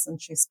 Louis,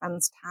 and she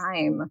spends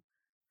time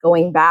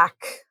going back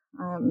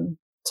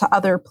to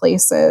other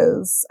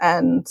places.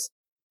 And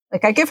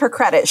like, I give her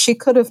credit. She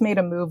could have made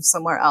a move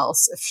somewhere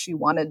else if she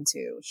wanted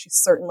to. She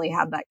certainly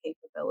had that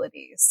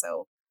capability.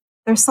 So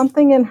there's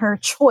something in her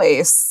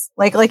choice.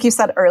 Like you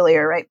said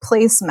earlier, right?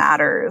 Place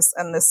matters.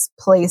 And this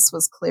place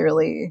was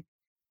clearly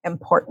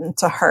important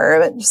to her.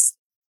 But just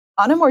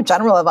on a more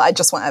general level, I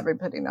just want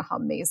everybody to know how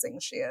amazing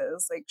she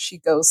is. Like, she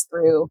goes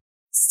through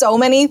so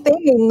many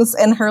things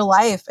in her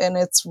life. And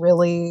it's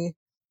really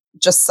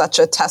just such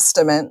a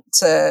testament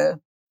to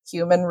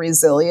human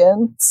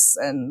resilience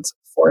and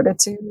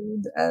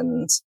fortitude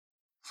and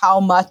how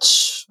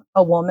much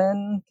a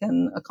woman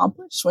can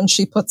accomplish when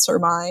she puts her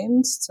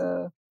mind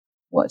to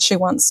what she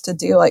wants to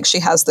do. Like, she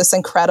has this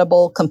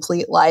incredible,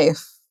 complete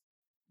life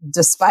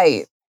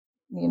despite,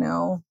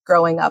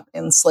 growing up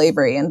in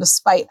slavery and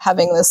despite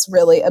having this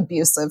really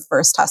abusive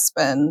first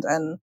husband,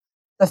 and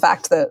the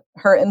fact that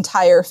her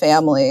entire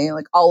family,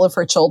 like all of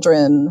her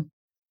children,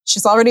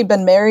 she's already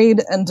been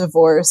married and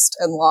divorced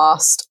and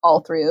lost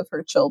all three of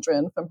her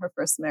children from her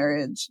first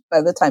marriage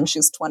by the time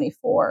she's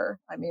 24.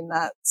 I mean,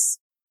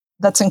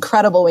 that's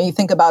incredible when you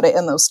think about it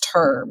in those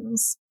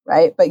terms,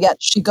 right? But yet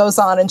she goes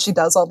on and she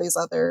does all these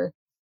other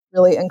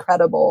really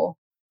incredible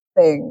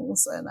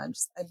things. And I'm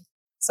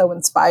so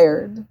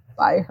inspired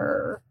by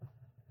her.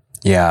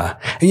 Yeah.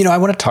 I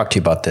want to talk to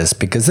you about this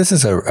because this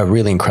is a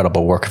really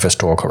incredible work of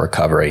historical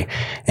recovery.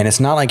 And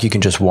it's not like you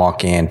can just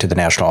walk into the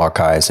National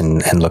Archives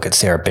and look at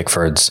Sarah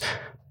Bickford's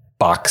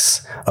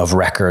box of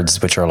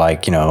records, which are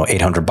like,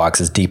 800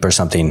 boxes deep or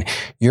something.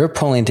 You're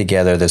pulling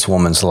together this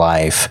woman's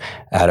life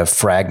out of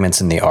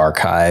fragments in the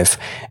archive.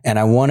 And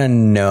I want to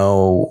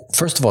know,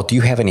 first of all, do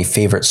you have any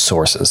favorite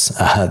sources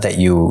that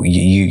you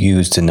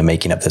used in the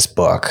making of this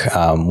book?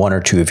 One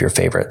or two of your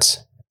favorites?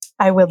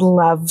 I would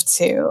love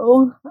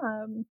to.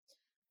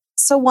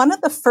 So one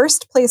of the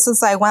first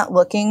places I went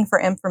looking for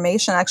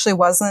information actually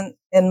wasn't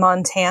in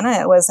Montana.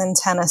 It was in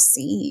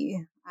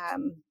Tennessee. I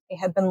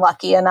had been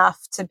lucky enough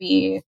to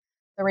be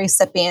the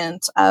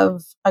recipient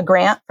of a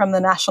grant from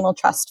the National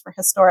Trust for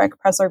Historic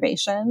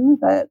Preservation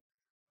that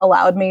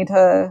allowed me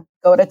to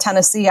go to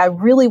Tennessee. I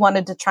really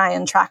wanted to try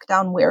and track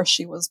down where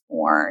she was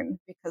born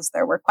because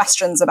there were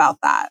questions about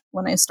that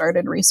when I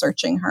started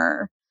researching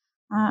her.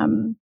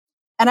 And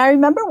I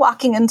remember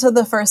walking into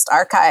the first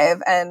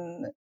archive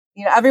and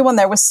everyone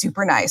there was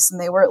super nice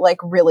and they were like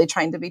really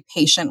trying to be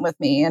patient with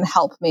me and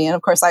help me. And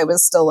of course, I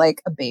was still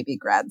like a baby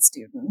grad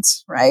student,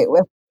 right?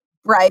 With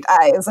bright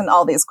eyes and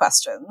all these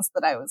questions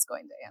that I was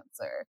going to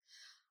answer.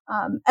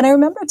 And I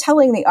remember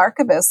telling the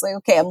archivist, like,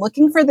 okay, I'm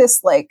looking for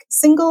this like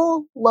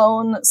single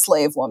lone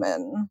slave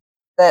woman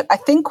that I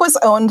think was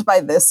owned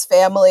by this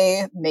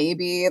family.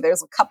 Maybe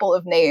there's a couple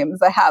of names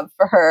I have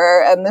for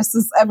her. And this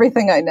is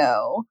everything I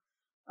know.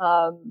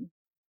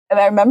 And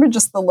I remember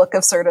just the look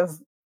of sort of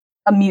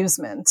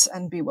amusement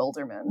and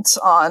bewilderment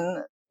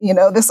on,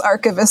 this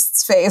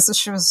archivist's face.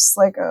 She was just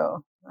like,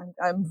 oh,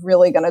 I'm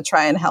really going to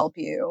try and help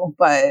you,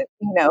 but,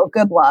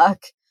 good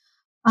luck.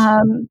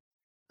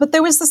 But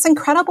there was this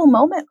incredible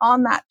moment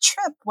on that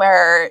trip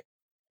where,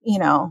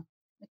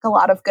 like a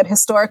lot of good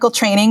historical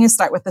training, you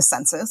start with the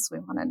census. We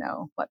want to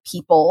know what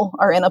people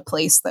are in a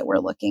place that we're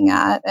looking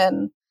at.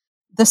 And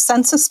the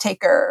census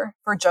taker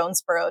for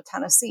Jonesboro,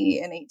 Tennessee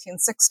in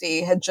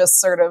 1860 had just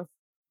sort of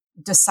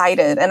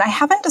decided, and I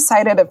haven't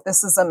decided if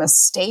this is a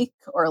mistake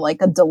or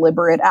like a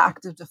deliberate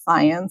act of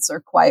defiance or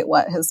quite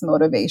what his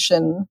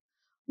motivation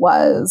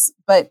was,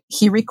 but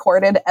he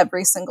recorded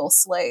every single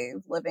slave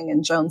living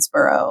in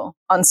Jonesboro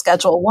on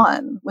Schedule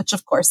 1, which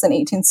of course in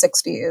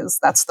 1860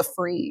 that's the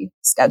free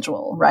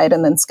schedule, right?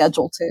 And then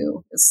Schedule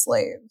 2 is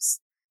slaves.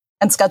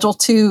 And Schedule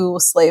 2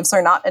 slaves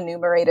are not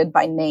enumerated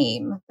by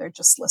name. They're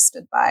just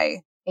listed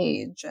by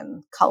age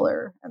and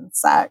color and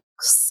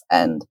sex.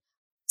 And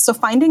so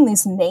finding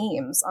these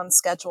names on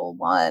Schedule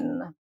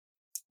 1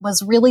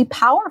 was really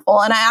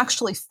powerful. And I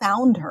actually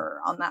found her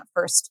on that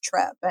first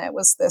trip. And it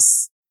was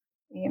this,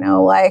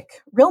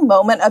 like real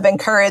moment of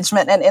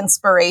encouragement and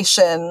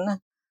inspiration,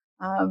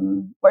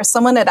 where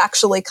someone had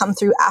actually come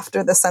through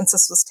after the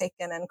census was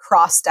taken and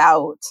crossed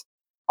out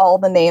all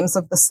the names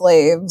of the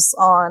slaves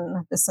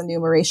on this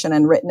enumeration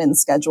and written in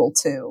Schedule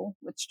 2,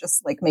 which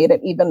just like made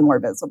it even more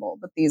visible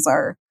that these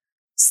are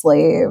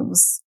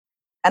slaves.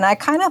 And I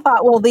kind of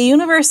thought, well, the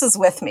universe is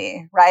with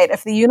me, right?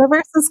 If the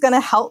universe is going to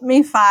help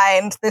me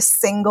find this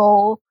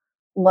single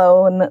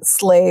lone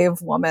slave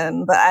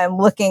woman that I'm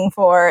looking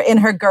for in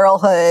her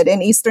girlhood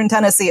in Eastern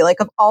Tennessee, like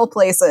of all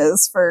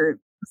places for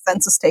the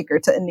census taker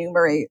to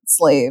enumerate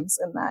slaves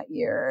in that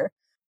year,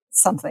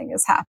 something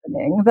is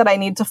happening that I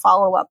need to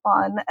follow up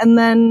on. And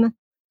then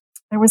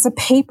there was a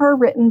paper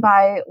written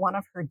by one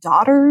of her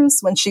daughters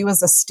when she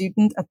was a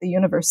student at the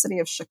University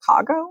of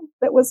Chicago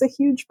that was a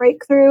huge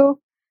breakthrough.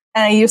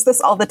 And I use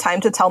this all the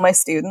time to tell my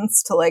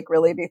students to like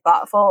really be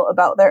thoughtful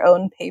about their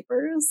own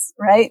papers,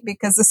 right?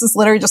 Because this is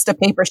literally just a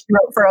paper she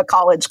wrote for a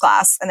college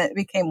class, and it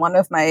became one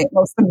of my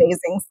most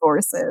amazing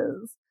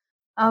sources.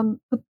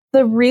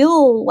 The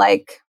real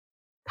like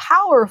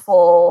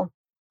powerful,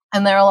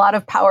 and there are a lot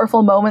of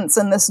powerful moments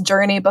in this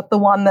journey, but the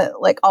one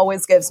that like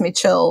always gives me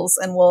chills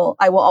and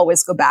I will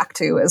always go back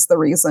to as the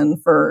reason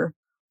for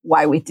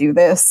why we do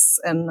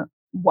this and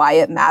why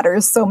it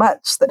matters so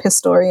much that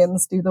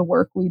historians do the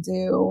work we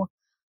do.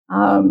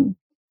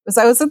 Was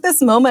I was at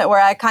this moment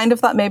where I kind of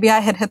thought maybe I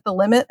had hit the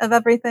limit of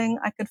everything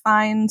I could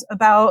find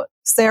about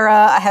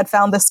Sarah. I had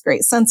found this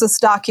great census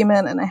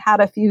document and I had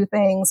a few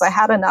things. I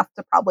had enough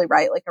to probably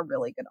write like a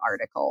really good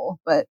article,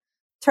 but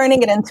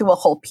turning it into a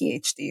whole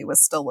PhD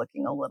was still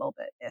looking a little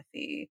bit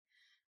iffy.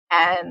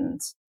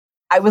 And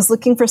I was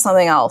looking for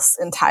something else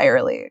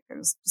entirely. I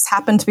just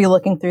happened to be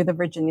looking through the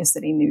Virginia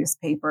City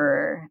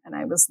newspaper, and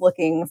I was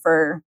looking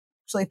for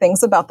actually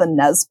things about the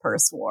Nez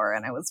Perce War.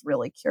 And I was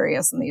really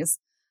curious in these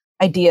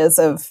ideas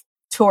of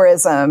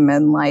tourism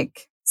and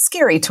like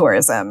scary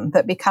tourism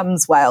that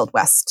becomes Wild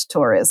West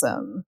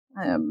tourism.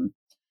 And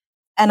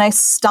I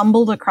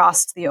stumbled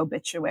across the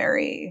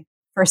obituary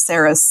for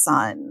Sarah's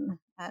son.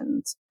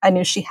 And I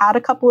knew she had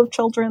a couple of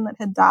children that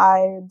had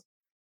died.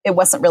 It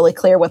wasn't really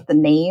clear what the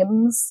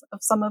names of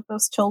some of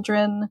those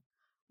children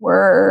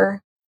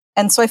were.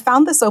 And so I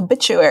found this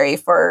obituary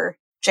for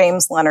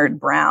James Leonard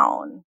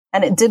Brown,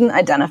 and it didn't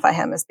identify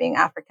him as being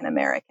African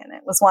American.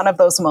 It was one of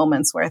those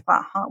moments where I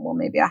thought, well,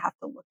 maybe I have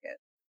to look at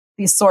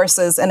these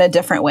sources in a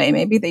different way.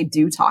 Maybe they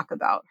do talk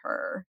about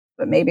her,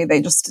 but maybe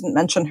they just didn't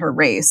mention her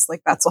race.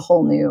 Like that's a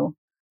whole new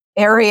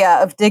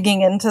area of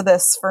digging into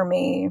this for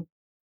me.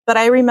 But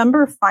I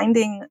remember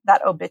finding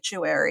that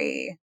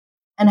obituary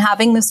and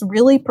having this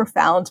really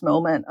profound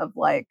moment of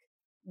like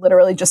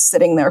literally just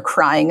sitting there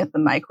crying at the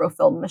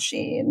microfilm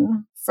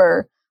machine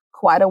for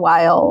quite a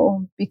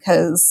while,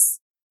 because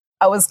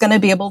I was going to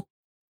be able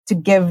to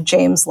give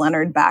James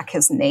Leonard back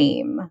his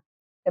name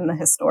in the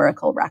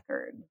historical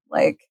record.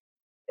 Like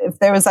if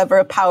there was ever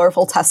a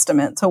powerful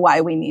testament to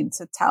why we need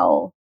to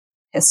tell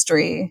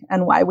history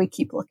and why we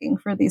keep looking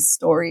for these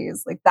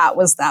stories, like that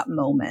was that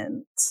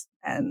moment.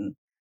 And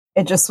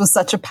it just was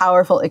such a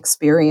powerful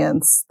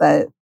experience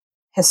that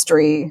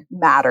history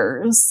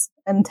matters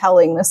and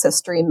telling this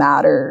history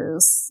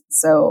matters.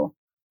 So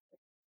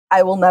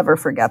I will never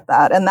forget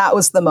that. And that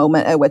was the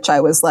moment at which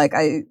I was like,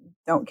 I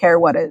don't care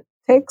what it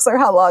takes or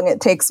how long it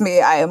takes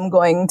me. I am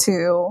going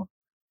to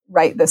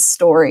write this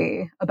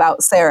story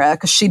about Sarah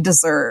because she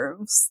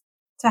deserves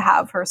to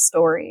have her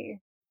story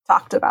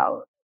talked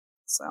about.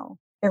 So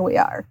here we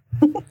are.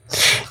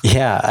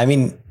 Yeah. I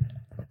mean,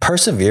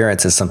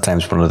 perseverance is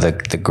sometimes one of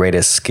the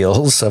greatest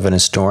skills of an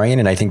historian.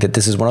 And I think that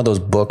this is one of those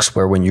books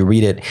where when you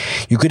read it,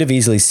 you could have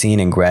easily seen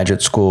in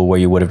graduate school where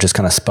you would have just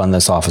kind of spun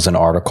this off as an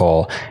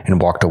article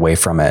and walked away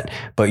from it.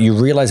 But you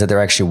realize that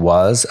there actually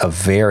was a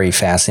very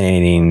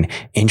fascinating,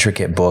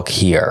 intricate book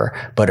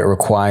here, but it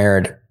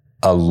required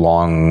a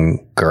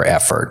longer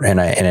effort. And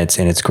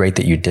it's great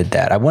that you did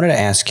that. I wanted to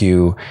ask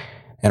you,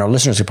 and our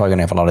listeners are probably going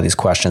to have a lot of these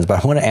questions,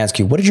 but I want to ask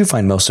you, what did you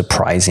find most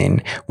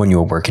surprising when you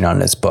were working on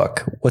this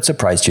book? What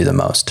surprised you the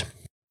most?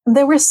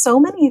 There were so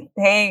many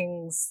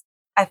things.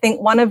 I think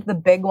one of the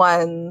big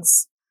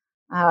ones,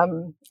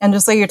 and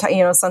just like you're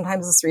talking,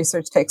 sometimes this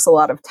research takes a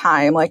lot of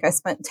time. Like I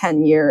spent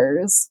 10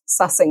 years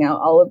sussing out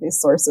all of these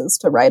sources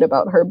to write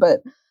about her.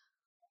 But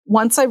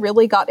once I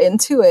really got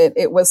into it,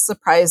 it was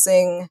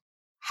surprising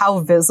how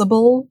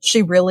visible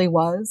she really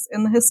was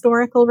in the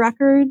historical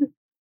record,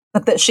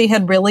 but that she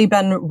had really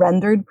been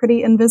rendered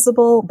pretty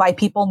invisible by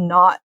people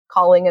not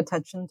calling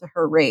attention to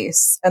her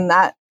race. And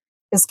that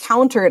is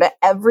counter to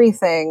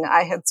everything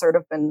I had sort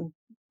of been,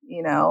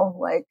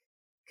 like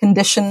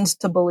conditioned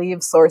to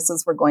believe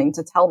sources were going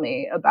to tell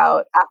me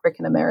about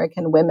African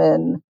American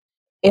women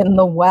in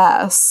the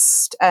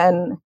West.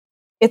 And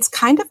it's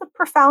kind of a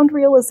profound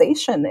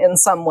realization in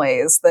some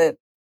ways that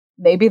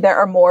maybe there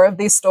are more of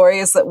these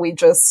stories that we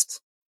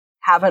just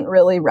haven't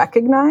really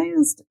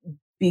recognized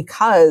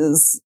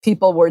because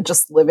people were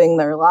just living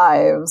their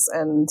lives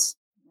and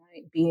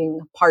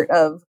being part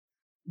of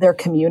their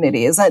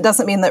communities. And it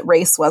doesn't mean that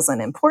race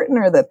wasn't important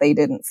or that they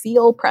didn't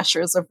feel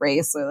pressures of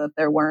race or that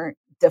there weren't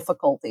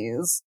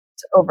difficulties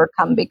to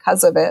overcome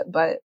because of it.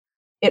 But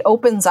it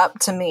opens up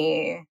to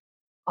me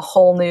a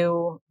whole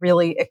new,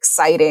 really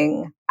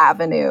exciting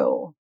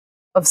avenue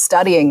of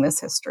studying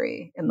this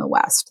history in the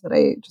West that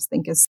I just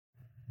think is.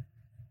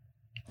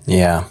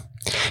 Yeah.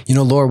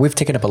 Laura, we've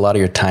taken up a lot of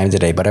your time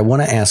today, but I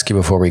want to ask you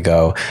before we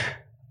go.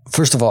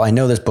 First of all, I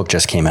know this book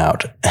just came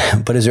out,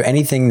 but is there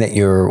anything that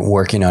you're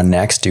working on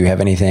next? Do you have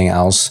anything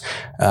else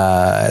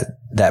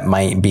that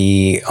might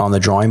be on the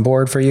drawing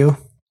board for you?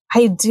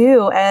 I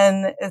do.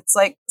 And it's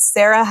like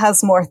Sarah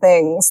has more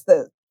things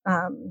that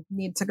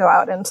need to go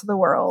out into the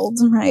world,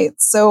 right?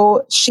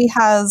 So she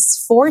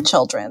has 4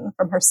 children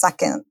from her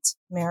second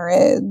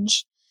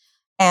marriage.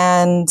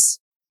 And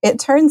it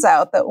turns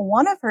out that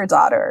one of her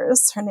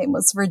daughters, her name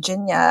was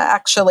Virginia,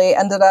 actually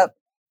ended up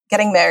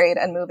getting married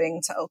and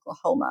moving to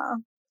Oklahoma.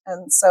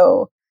 And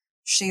so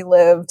she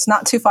lived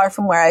not too far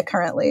from where I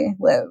currently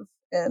live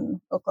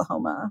in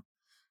Oklahoma.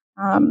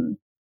 And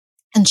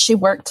she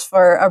worked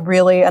for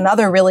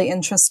another really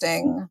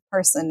interesting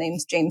person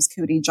named James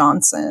Coody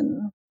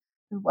Johnson,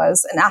 who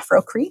was an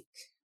Afro Creek.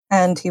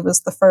 And he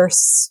was the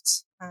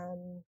first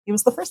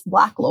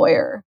Black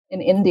lawyer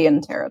in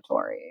Indian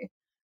Territory.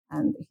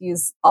 And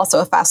he's also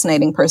a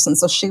fascinating person.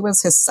 So she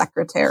was his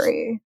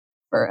secretary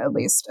for at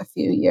least a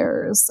few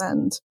years.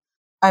 And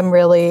I'm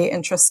really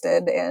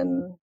interested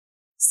in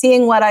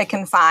seeing what I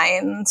can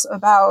find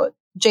about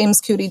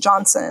James Coody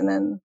Johnson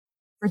and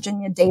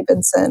Virginia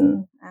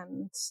Davidson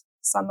and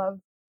some of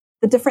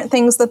the different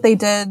things that they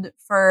did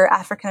for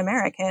African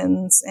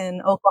Americans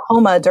in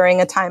Oklahoma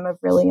during a time of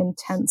really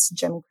intense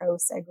Jim Crow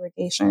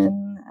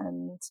segregation.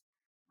 And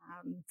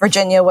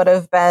Virginia would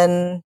have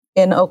been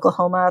in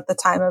Oklahoma at the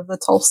time of the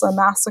Tulsa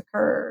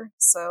massacre.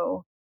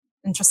 So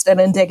interested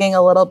in digging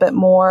a little bit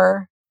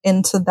more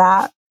into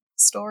that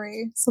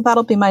story. So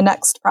that'll be my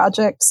next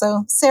project.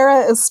 So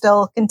Sarah is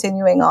still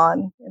continuing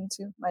on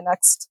into my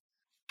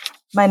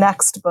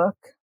next book.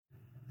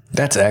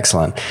 That's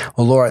excellent.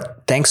 Well, Laura,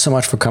 thanks so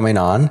much for coming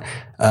on.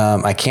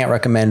 I can't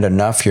recommend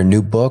enough your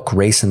new book,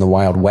 Race in the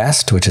Wild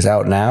West, which is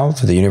out now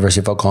through the University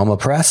of Oklahoma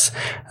Press.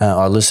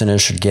 Our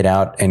listeners should get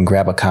out and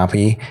grab a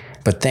copy.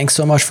 But thanks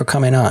so much for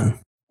coming on.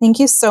 Thank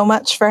you so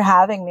much for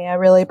having me. I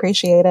really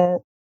appreciate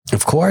it.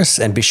 Of course.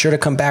 And be sure to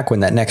come back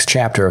when that next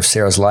chapter of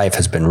Sarah's life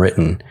has been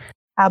written.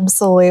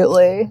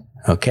 Absolutely.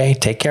 Okay.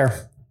 Take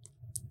care.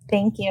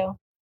 Thank you.